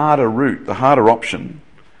the harder route, the harder option,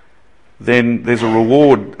 then there's a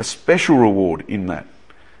reward, a special reward in that.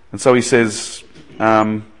 And so he says,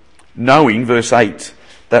 knowing, verse 8,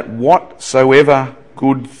 that whatsoever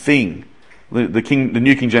good thing, the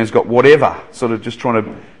New King James got whatever, sort of just trying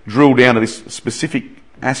to drill down to this specific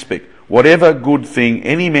aspect. Whatever good thing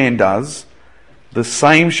any man does, the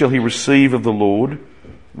same shall he receive of the Lord,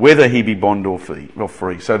 whether he be bond or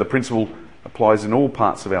free. So the principle applies in all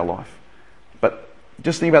parts of our life. But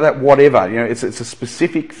just think about that whatever. It's a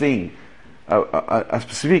specific thing, a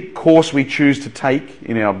specific course we choose to take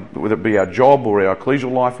whether it be our job or our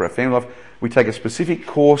ecclesial life or our family life. We take a specific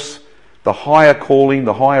course, the higher calling,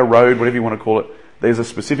 the higher road, whatever you want to call it. There's a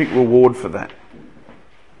specific reward for that.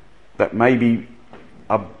 That may be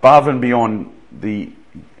above and beyond the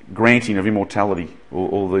granting of immortality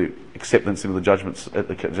or the acceptance into the judgments at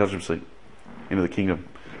the judgment seat, into the kingdom.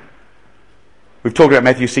 We've talked about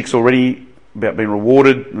Matthew 6 already, about being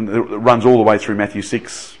rewarded, and it runs all the way through Matthew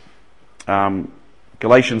 6.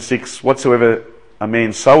 Galatians 6, whatsoever a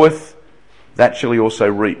man soweth, that shall he also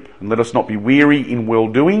reap. And let us not be weary in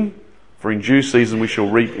well-doing, for in due season we shall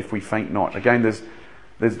reap if we faint not. Again, there's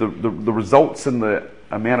the results and the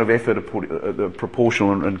amount of effort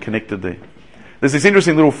proportional and connected there. There's this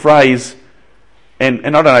interesting little phrase, and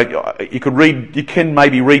I don't know, you can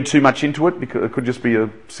maybe read too much into it, because it could just be a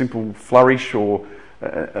simple flourish or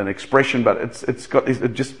an expression, but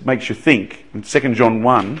it just makes you think. In 2 John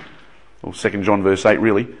 1, or 2 John verse 8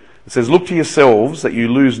 really, it says, look to yourselves that you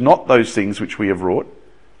lose not those things which we have wrought,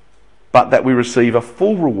 but that we receive a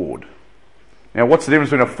full reward. Now, what's the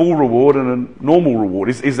difference between a full reward and a normal reward?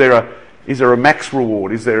 Is there a max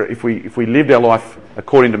reward? Is there, if we lived our life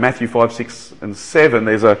according to Matthew 5, 6 and 7,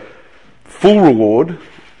 there's a full reward,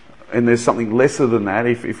 and there's something lesser than that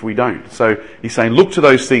if we don't. So he's saying, look to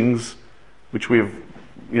those things which we have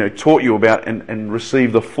taught you about and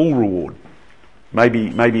receive the full reward.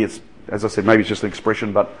 Maybe it's, as I said, maybe it's just an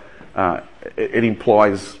expression, but it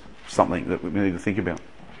implies something that we need to think about.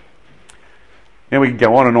 Now we can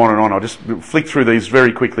go on and on and on. I'll just flick through these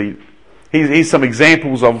very quickly. Here's some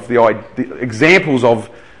examples of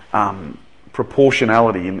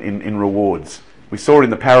proportionality in rewards. We saw it in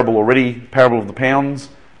the parable already, parable of the pounds,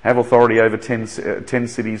 have authority over 10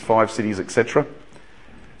 cities, 5 cities, etc.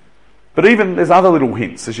 But even there's other little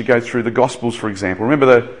hints as you go through the Gospels, for example.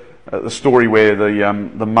 Remember the story where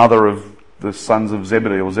the mother of the sons of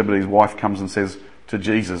Zebedee, or Zebedee's wife, comes and says to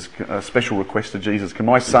Jesus, a special request to Jesus, can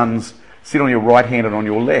my sons sit on your right hand and on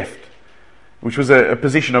your left? Which was a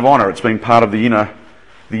position of honour. It's been part of the inner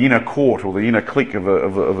inner court or the inner clique of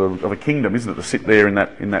a kingdom, isn't it? To sit there in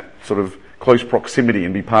that sort of close proximity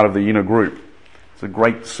and be part of the inner group. It's a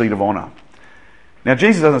great seat of honour. Now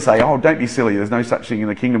Jesus doesn't say, "Oh, don't be silly. There's no such thing in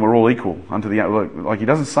the kingdom. We're all equal unto the other." Like he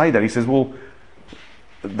doesn't say that. He says, "Well,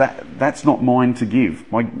 that's not mine to give.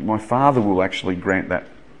 My Father will actually grant that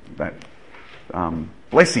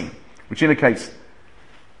blessing," which indicates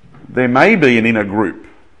there may be an inner group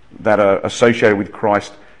that are associated with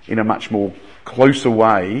Christ in a much more closer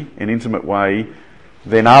way, an intimate way,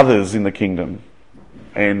 than others in the kingdom.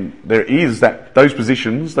 And there is those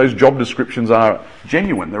positions, those job descriptions are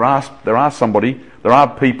genuine. There are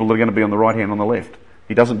people that are going to be on the right hand and on the left.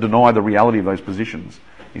 He doesn't deny the reality of those positions.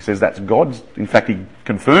 He says that's God's. In fact, he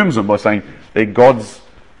confirms them by saying they're God's.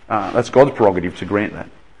 That's God's prerogative to grant that.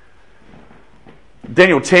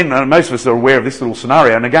 Daniel 10. Most of us are aware of this little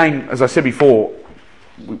scenario, and again, as I said before,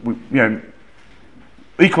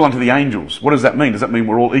 equal unto the angels. What does that mean? Does that mean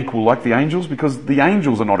we're all equal like the angels? Because the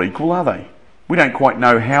angels are not equal, are they? We don't quite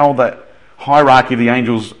know how that hierarchy of the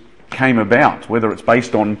angels came about, whether it's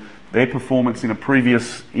based on their performance in a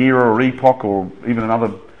previous era or epoch or even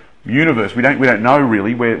another universe. We don't know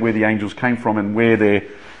really where the angels came from and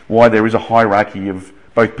why there is a hierarchy of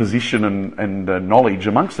both position and knowledge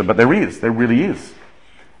amongst them. But there really is.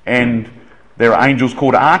 And there are angels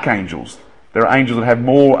called archangels. There are angels that have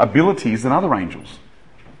more abilities than other angels,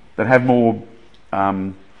 that have more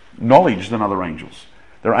knowledge than other angels.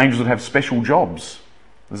 There are angels that have special jobs.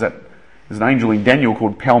 There's an angel in Daniel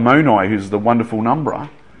called Palmoni, who's the wonderful numberer,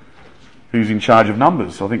 who's in charge of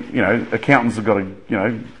numbers. So I think, accountants have got to,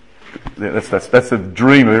 that's the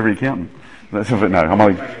dream of every accountant. No,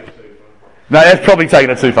 that's probably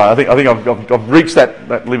taking it too far. I think I've reached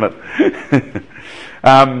that limit.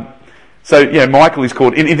 Michael is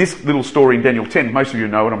called, in this little story in Daniel 10, most of you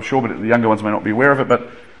know it, I'm sure, but the younger ones may not be aware of it,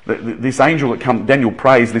 but this angel Daniel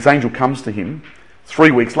prays, this angel comes to him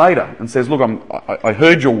 3 weeks later and says, "Look, I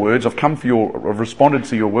heard your words, I've responded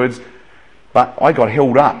to your words, but I got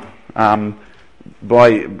held up by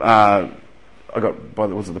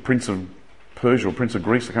the Prince of Persia or Prince of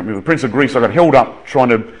Greece, I can't remember, the Prince of Greece. I got held up trying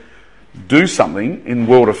to do something in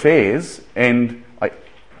world affairs, and I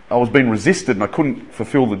was being resisted and I couldn't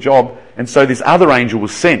fulfill the job, and so this other angel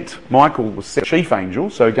was sent. Michael was sent, chief angel."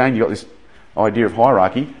 So again, you've got this idea of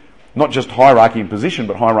hierarchy. Not just hierarchy in position,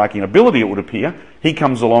 but hierarchy in ability, it would appear. He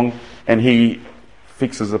comes along and he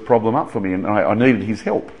fixes the problem up for me, and I needed his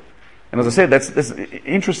help. And as I said, that's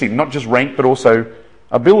interesting, not just rank, but also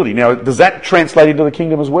ability. Now, does that translate into the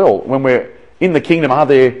kingdom as well? When we're in the kingdom, are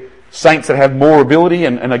there saints that have more ability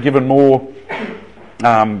and are given more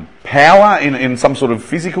power in some sort of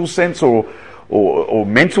physical sense or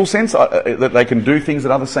mental sense, that they can do things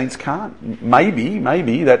that other saints can't? Maybe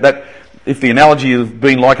that if the analogy of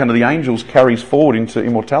being like unto the angels carries forward into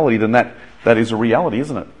immortality, then that is a reality,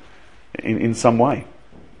 isn't it? In some way.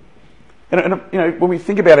 And when we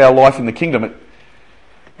think about our life in the kingdom,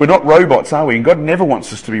 we're not robots, are we? And God never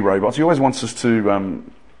wants us to be robots. He always wants us to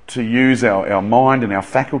use our mind and our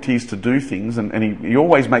faculties to do things, and He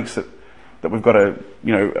always makes it that we've got to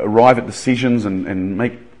arrive at decisions and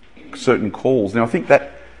make certain calls. Now I think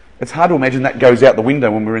that it's hard to imagine that goes out the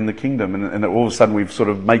window when we're in the kingdom, and that all of a sudden we've sort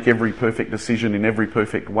of make every perfect decision in every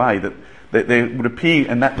perfect way. That there would appear,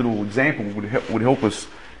 and that little example would help us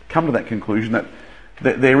come to that conclusion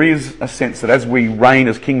that there is a sense that as we reign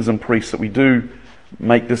as kings and priests, that we do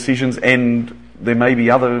make decisions, and there may be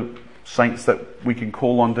other saints that we can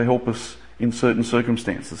call on to help us in certain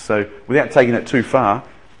circumstances. So without taking that too far,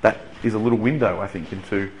 that is a little window, I think,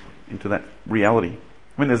 into that reality.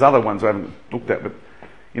 I mean, there's other ones I haven't looked at, but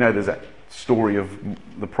there's that story of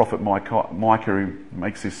the prophet Micah who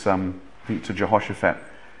makes this, I think to Jehoshaphat,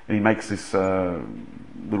 and he makes this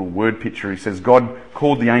little word picture. He says, God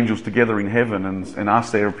called the angels together in heaven and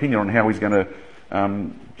asked their opinion on how He's going to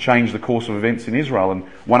change the course of events in Israel. And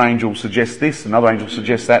one angel suggests this, another angel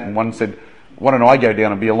suggests that, and one said, "Why don't I go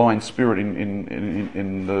down and be a lying spirit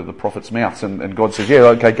in the prophet's mouths?" And God says, "Yeah,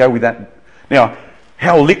 okay, go with that." Now,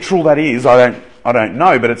 how literal that is, I don't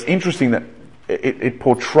know, but it's interesting that it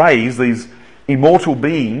portrays these immortal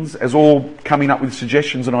beings as all coming up with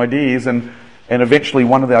suggestions and ideas, and eventually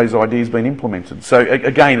one of those ideas being implemented. So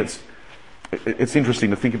again, it's interesting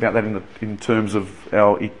to think about that in terms of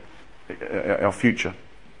our future.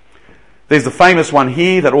 There's the famous one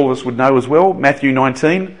here that all of us would know as well, Matthew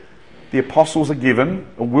 19. The apostles are given,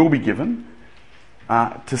 or will be given,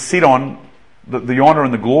 to sit on the honour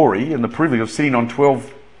and the glory and the privilege of sitting on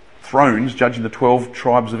 12 thrones judging the 12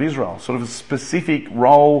 tribes of Israel. Sort of a specific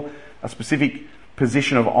role, a specific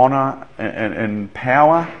position of honour and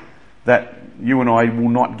power that you and I will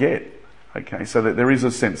not get. Okay, so that there is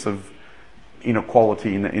a sense of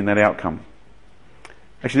inequality in that outcome.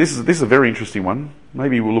 Actually, this is a very interesting one.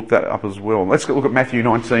 Maybe we'll look that up as well. Let's look at Matthew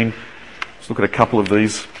 19. Let's look at a couple of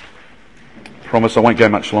these. Promise I won't go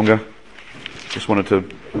much longer. Just wanted to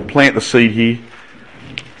plant the seed here.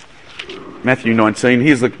 Matthew 19.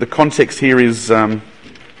 Here's the context here is, the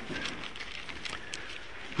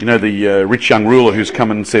rich young ruler who's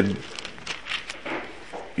come and said,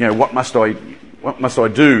 what must I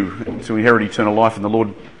do to inherit eternal life? And the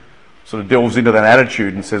Lord sort of delves into that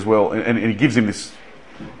attitude and says, well, and he gives him this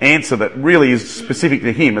answer that really is specific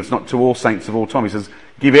to him. It's not to all saints of all time. He says,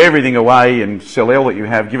 give everything away and sell all that you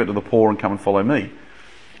have, give it to the poor and come and follow me.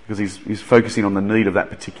 Because he's focusing on the need of that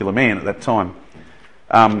particular man at that time.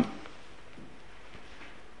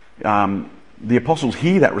 The apostles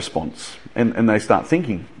hear that response and they start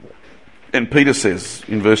thinking. And Peter says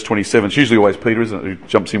in verse 27, it's usually always Peter, isn't it, who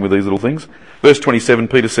jumps in with these little things. Verse 27,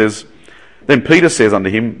 Peter says, then Peter says unto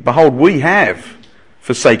him, behold, we have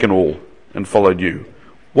forsaken all and followed you.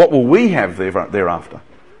 What will we have thereafter?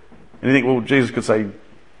 And you think, well, Jesus could say,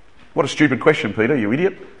 what a stupid question, Peter, you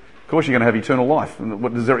idiot. Of course you're going to have eternal life.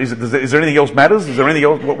 And is there anything else matters? Is there anything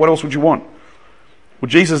else? What else would you want? Well,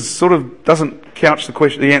 Jesus sort of doesn't couch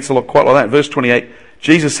the answer quite like that. Verse 28,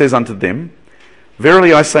 Jesus says unto them,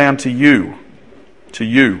 verily I say unto you,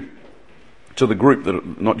 to the group,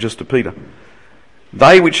 not just to Peter,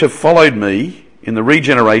 they which have followed me in the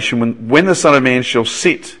regeneration, when the Son of Man shall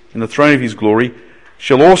sit in the throne of his glory,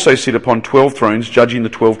 shall also sit upon 12 thrones, judging the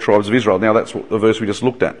 12 tribes of Israel. Now that's the verse we just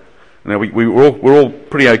looked at. Now we're all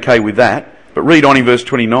pretty okay with that, but read on in verse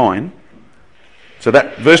 29. So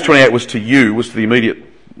that verse 28 was to the immediate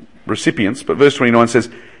recipients, but verse 29 says,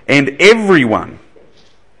 and everyone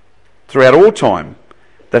throughout all time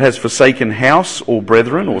that has forsaken house or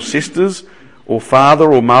brethren or sisters or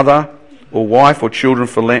father or mother or wife or children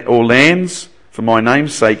or lands for my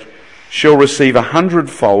name's sake shall receive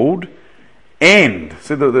 100-fold, and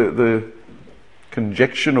so the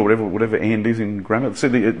conjunction or whatever and is in grammar, so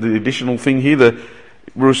the additional thing here,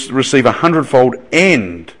 receive 100-fold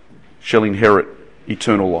and shall inherit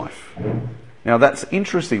eternal life. Now that's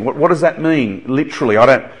interesting. What does that mean literally?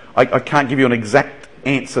 I can't give you an exact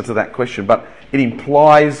answer to that question, but it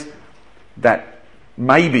implies that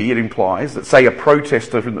say a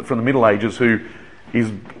protester from the Middle Ages who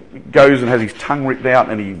goes and has his tongue ripped out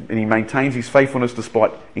and he maintains his faithfulness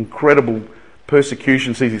despite incredible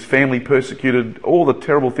persecution, sees his family persecuted, all the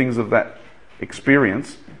terrible things of that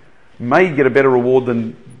experience, may get a better reward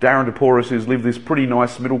than Darren De Porres, who's lived this pretty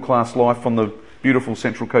nice middle-class life on the beautiful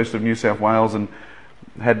central coast of New South Wales and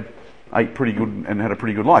had a pretty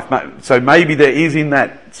good life. So maybe there is in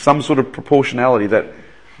that some sort of proportionality that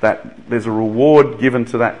there's a reward given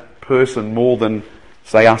to that person more than,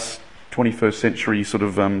 say, us 21st century sort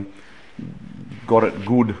of got it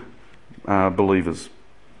good believers.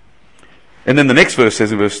 And then the next verse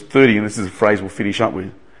says in verse 30, and this is a phrase we'll finish up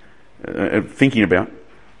with, thinking about,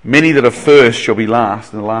 many that are first shall be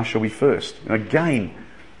last, and the last shall be first. And again,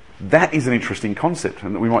 that is an interesting concept,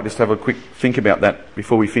 and we might just have a quick think about that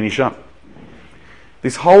before we finish up.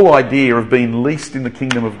 This whole idea of being least in the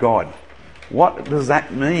kingdom of God. What does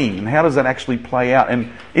that mean? And how does that actually play out?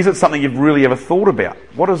 And is it something you've really ever thought about?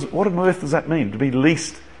 What on earth does that mean, to be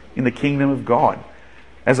least in the kingdom of God?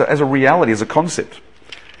 As a reality, as a concept.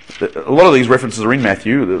 A lot of these references are in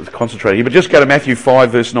Matthew, concentrate here, but just go to Matthew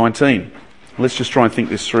 5 verse 19. Let's just try and think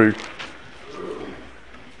this through.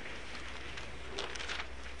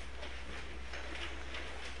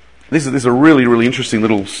 This is a really, really interesting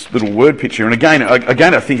little word picture. And again,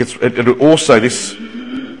 I think it also this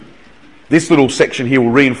little section here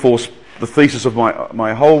will reinforce the thesis of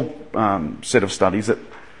my whole set of studies that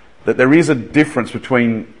there is a difference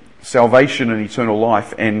between salvation and eternal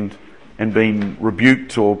life and being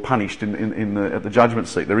rebuked or punished at the judgment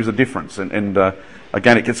seat. There is a difference, and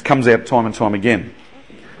again, it comes out time and time again.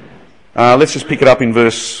 Let's just pick it up in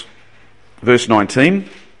verse 19.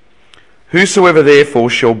 Whosoever therefore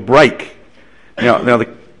shall break. Now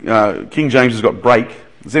the King James has got break.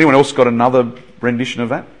 Has anyone else got another rendition of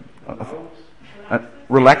that?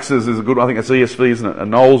 Relaxes is a good. I think it's ESV, isn't it? A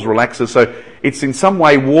Knowles relaxes. So it's in some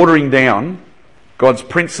way watering down God's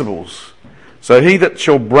principles. So he that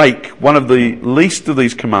shall break one of the least of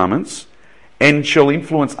these commandments and shall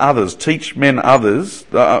influence others, teach men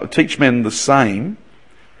the same,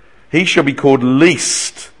 he shall be called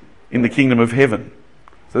least in the kingdom of heaven.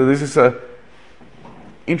 So this is a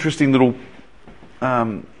interesting little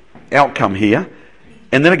outcome here.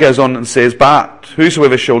 And then it goes on and says, but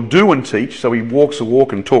whosoever shall do and teach, so he walks the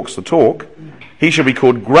walk and talks the talk, he shall be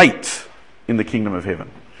called great in the kingdom of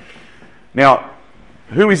heaven. Now,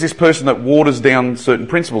 who is this person that waters down certain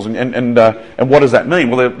principles, and what does that mean?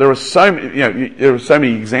 Well, there are so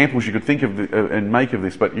many examples you could think of and make of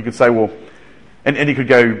this, but you could say, well, and you could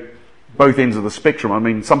go both ends of the spectrum. I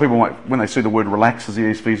mean, some people might, when they see the word relax, as the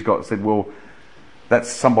ESV's got, said, well,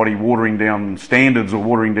 that's somebody watering down standards or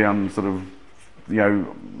watering down sort of,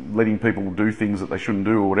 letting people do things that they shouldn't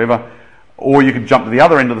do or whatever. Or you could jump to the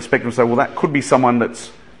other end of the spectrum and say, well, that could be someone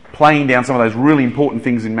that's playing down some of those really important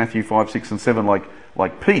things in Matthew 5, 6 and 7,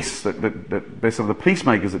 like peace, that they're sort of the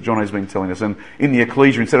peacemakers that John has been telling us. And in the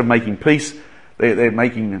ecclesia, instead of making peace, they're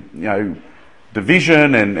making,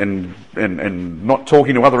 division and not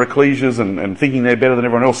talking to other ecclesias and thinking they're better than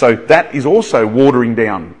everyone else. So that is also watering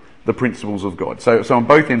down the principles of God. So on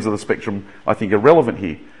both ends of the spectrum, I think, are relevant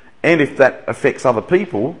here. And if that affects other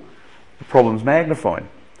people, the problem's magnified.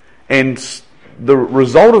 And the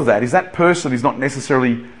result of that is that person is not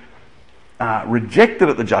necessarily rejected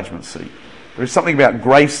at the judgment seat. There is something about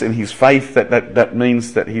grace and his faith that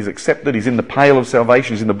means that he's accepted, he's in the pale of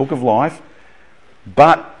salvation, he's in the book of life,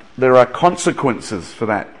 but there are consequences for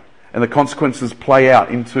that, and the consequences play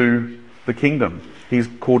out into the kingdom. He's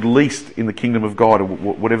called least in the kingdom of God, or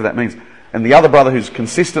whatever that means. And the other brother who's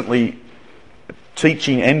consistently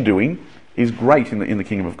teaching and doing is great in the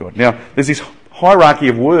kingdom of God. Now, there's this hierarchy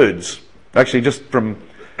of words. Actually, just from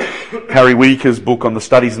Harry Whitaker's book on the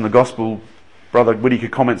studies in the gospel, Brother Whitaker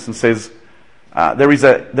comments and says, there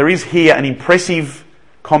is here an impressive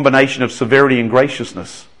combination of severity and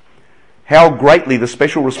graciousness. How greatly the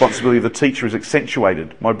special responsibility of the teacher is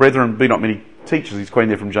accentuated. My brethren, be not many teachers, he's quoting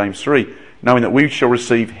there from James 3, knowing that we shall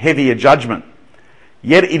receive heavier judgment.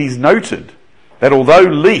 Yet it is noted that although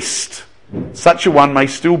least, such a one may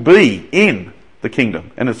still be in the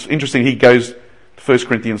kingdom. And it's interesting, he goes to 1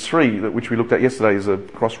 Corinthians 3, which we looked at yesterday as a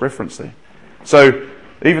cross-reference there. So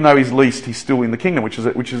even though he's least, he's still in the kingdom, which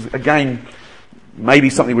is again, maybe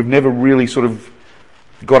something we've never really sort of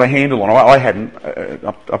got a handle on. I hadn't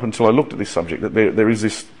up until I looked at this subject, that there is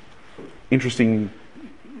this interesting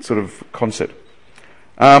sort of concept.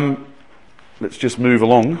 Let's just move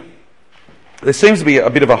along. There seems to be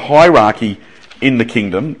a bit of a hierarchy in the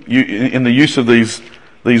kingdom in the use of these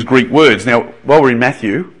Greek words. Now, while we're in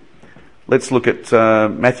Matthew, let's look at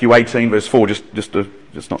Matthew 18 verse 4,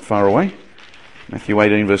 just not far away. Matthew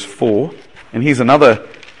 18 verse 4, and here's another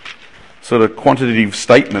sort of quantitative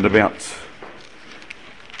statement about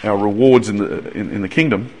our rewards in the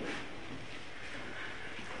kingdom.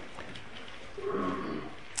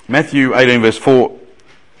 Matthew 18 verse 4,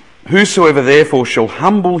 whosoever therefore shall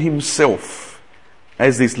humble himself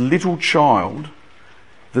as this little child,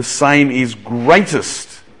 the same is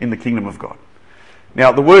greatest in the kingdom of God.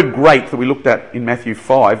 Now, the word great that we looked at in Matthew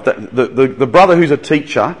 5, the brother who's a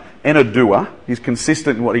teacher and a doer, he's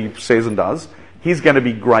consistent in what he says and does, he's going to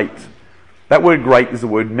be great. That word great is the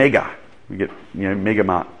word mega. We get, mega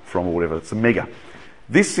mart from or whatever. It's a mega.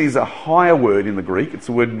 This is a higher word in the Greek. It's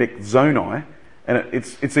the word mekzonai, and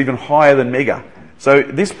it's even higher than mega. So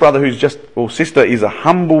this brother or sister is a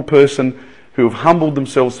humble person who have humbled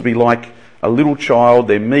themselves to be like a little child.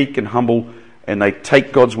 They're meek and humble, and they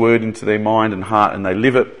take God's word into their mind and heart, and they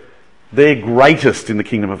live it. They're greatest in the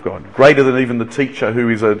kingdom of God. Greater than even the teacher who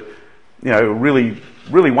is a really,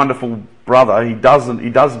 really wonderful brother. He does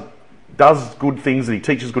good things and he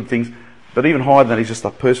teaches good things. But even higher than that, he's just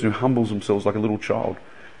a person who humbles themselves like a little child.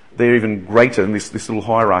 They're even greater in this little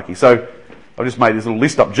hierarchy. So I just made this little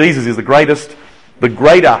list up. Jesus is the greatest. The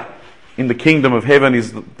greater in the kingdom of heaven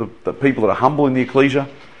is the people that are humble in the ecclesia.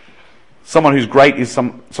 Someone who's great is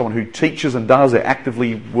someone who teaches and does. They're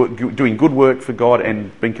actively doing good work for God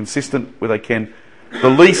and being consistent where they can. The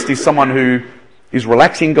least is someone who is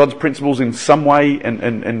relaxing God's principles in some way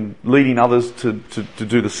and leading others to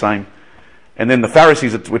do the same. And then the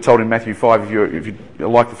Pharisees, we're told in Matthew 5, if you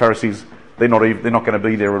like the Pharisees, they're not going to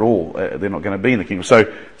be there at all. They're not going to be in the kingdom. So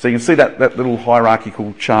you can see that little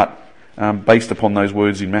hierarchical chart based upon those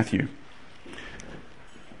words in Matthew.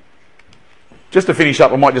 Just to finish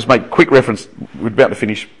up, I might just make quick reference. We're about to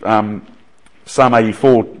finish Psalm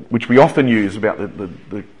 84, which we often use about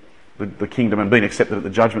the kingdom and being accepted at the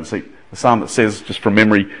judgment seat. The psalm that says, just from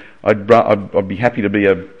memory, I'd be happy to be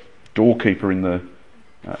a doorkeeper in the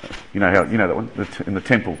that one, in the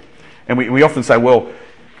temple. And we often say, well,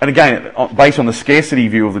 and again, based on the scarcity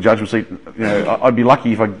view of the judgment seat, I'd be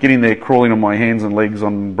lucky if I get in there crawling on my hands and legs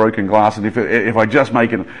on broken glass, and if I just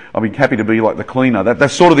make it, I'd be happy to be like the cleaner.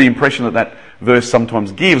 That's sort of the impression that verse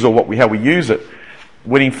sometimes gives, or how we use it.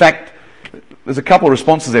 When in fact, there's a couple of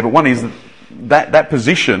responses there, but one is that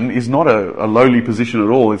position is not a lowly position at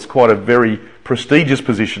all. It's quite a very prestigious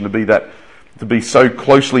position to be that to be so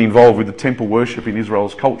closely involved with the temple worship in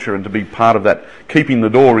Israel's culture and to be part of that, keeping the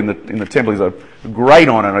door in the temple is a great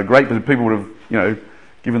honour and a great. People would have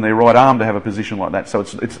given their right arm to have a position like that. So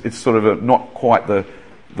it's sort of not quite the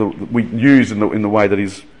we use in the way that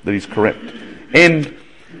is correct. And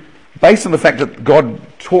based on the fact that God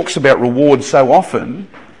talks about rewards so often,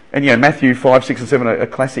 and Matthew 5, 6 and 7 are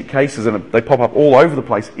classic cases and they pop up all over the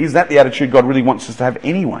place, is that the attitude God really wants us to have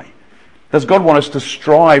anyway? Does God want us to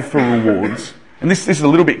strive for rewards? And this is a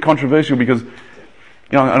little bit controversial because,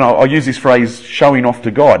 and I'll use this phrase, showing off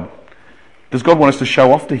to God. Does God want us to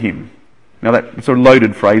show off to Him? Now that's a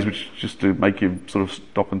loaded phrase, which just to make you sort of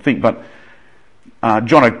stop and think, but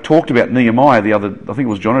John had talked about Nehemiah I think it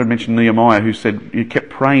was John had mentioned Nehemiah, who said, he kept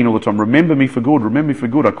praying all the time, remember me for good, remember me for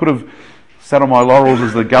good. I could have sat on my laurels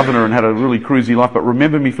as the governor and had a really cruisy life, but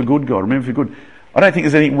remember me for good, God, remember me for good. I don't think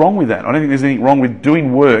there's anything wrong with that. I don't think there's anything wrong with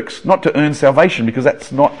doing works, not to earn salvation, because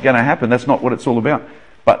that's not going to happen. That's not what it's all about.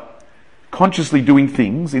 But consciously doing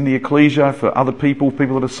things in the ecclesia for other people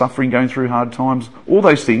that are suffering, going through hard times, all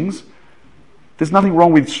those things, there's nothing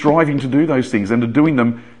wrong with striving to do those things and to doing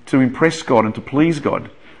them to impress God and to please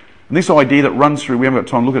God. And this idea that runs through, we haven't got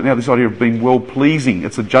time to look at it now, this idea of being well-pleasing,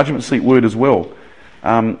 it's a judgment seat word as well.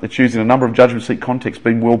 It's used in a number of judgment seat contexts,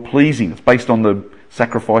 being well-pleasing. It's based on the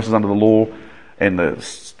sacrifices under the law and the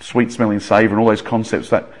sweet-smelling savour and all those concepts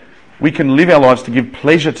that we can live our lives to give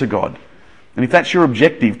pleasure to God. And if that's your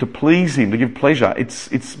objective, to please Him, to give pleasure,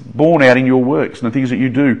 it's borne out in your works and the things that you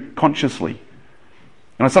do consciously.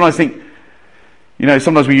 And I sometimes think,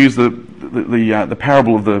 sometimes we use the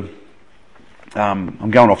parable of the... I'm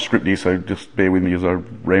going off script here, so just bear with me as I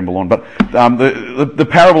ramble on. But the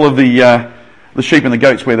parable of the sheep and the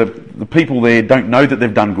goats, where the people there don't know that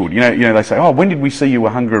they've done good. They say, "Oh, when did we see you were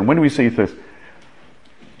hungry, and when did we see you thirst?"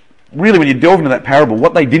 Really, when you delve into that parable,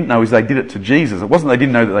 what they didn't know is they did it to Jesus. It wasn't they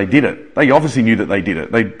didn't know that they did it. They obviously knew that they did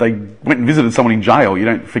it. They went and visited someone in jail. You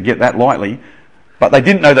don't forget that lightly. But they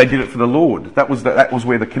didn't know they did it for the Lord. That was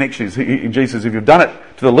where the connection is. Jesus says, if you've done it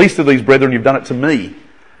to the least of these brethren, you've done it to me.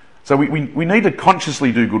 So we need to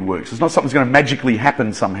consciously do good works. It's not something that's going to magically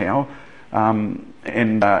happen somehow.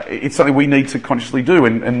 It's something we need to consciously do.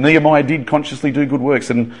 And Nehemiah did consciously do good works.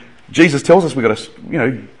 And Jesus tells us we've got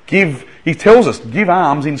to, He tells us, give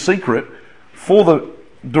alms in secret for the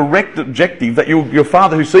direct objective that your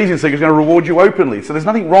Father who sees in secret is going to reward you openly. So there's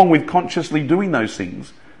nothing wrong with consciously doing those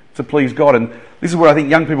things to please God. And this is where I think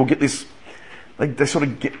young people get this,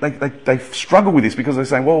 they struggle with this because they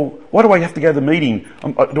say, well, why do I have to go to the meeting?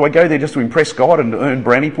 Do I go there just to impress God and to earn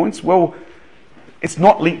brownie points? Well, it's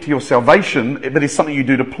not linked to your salvation, but it's something you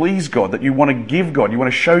do to please God, that you want to give God, you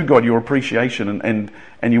want to show God your appreciation and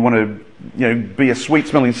you want to, be a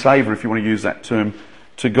sweet-smelling savour, if you want to use that term,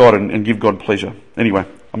 to God and give God pleasure. Anyway,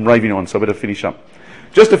 I'm raving on, so I better finish up.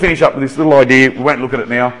 Just to finish up with this little idea, we won't look at it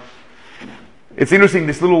now. It's interesting,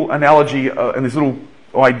 this little analogy and this little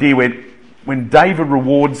idea when David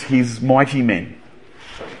rewards his mighty men,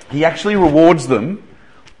 he actually rewards them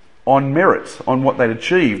on merit, on what they'd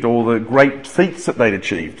achieved, or the great feats that they'd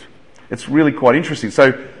achieved. It's really quite interesting.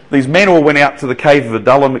 So these men all went out to the cave of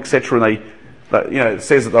Adullam, etc., and it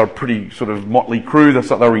says that they were a pretty sort of motley crew.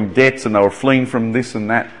 They were in debt and they were fleeing from this and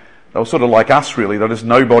that. They were sort of like us, really. They were just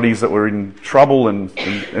nobodies that were in trouble and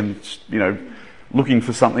looking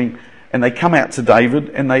for something. And they come out to David,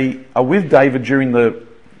 and they are with David during the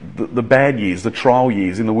bad years, the trial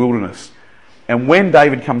years in the wilderness. And when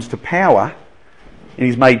David comes to power, and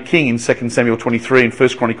he's made king in 2 Samuel 23 and 1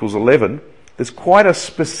 Chronicles 11, there's quite a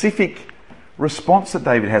specific response that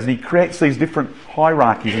David has. And he creates these different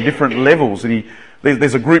hierarchies and different levels. And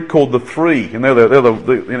there's a group called the Three. And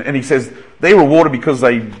and he says they're rewarded because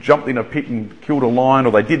they jumped in a pit and killed a lion,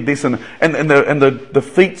 or they did this. And the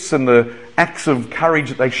feats and the acts of courage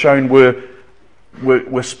that they've shown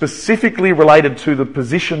were specifically related to the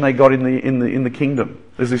position they got in the kingdom.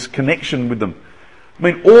 There's this connection with them. I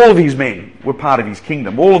mean, all of his men were part of his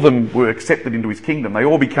kingdom. All of them were accepted into his kingdom. They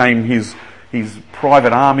all became his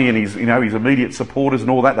private army and his immediate supporters and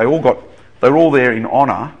all that. They were all there in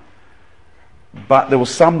honour. But there were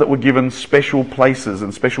some that were given special places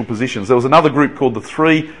and special positions. There was another group called the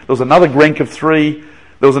Three. There was another rank of Three.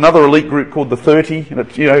 There was another elite group called the 30. And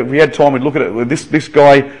if we had time, we'd look at it. This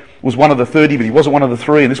guy was one of the 30, but he wasn't one of the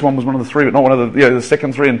 3. And this one was one of the 3, but not one of the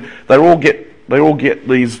second 3. And they all get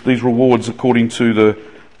these rewards according to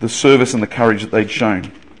the service and the courage that they'd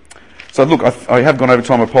shown. So look, I have gone over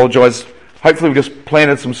time. I apologise. Hopefully we've just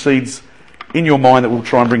planted some seeds in your mind that we'll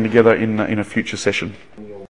try and bring together in a future session.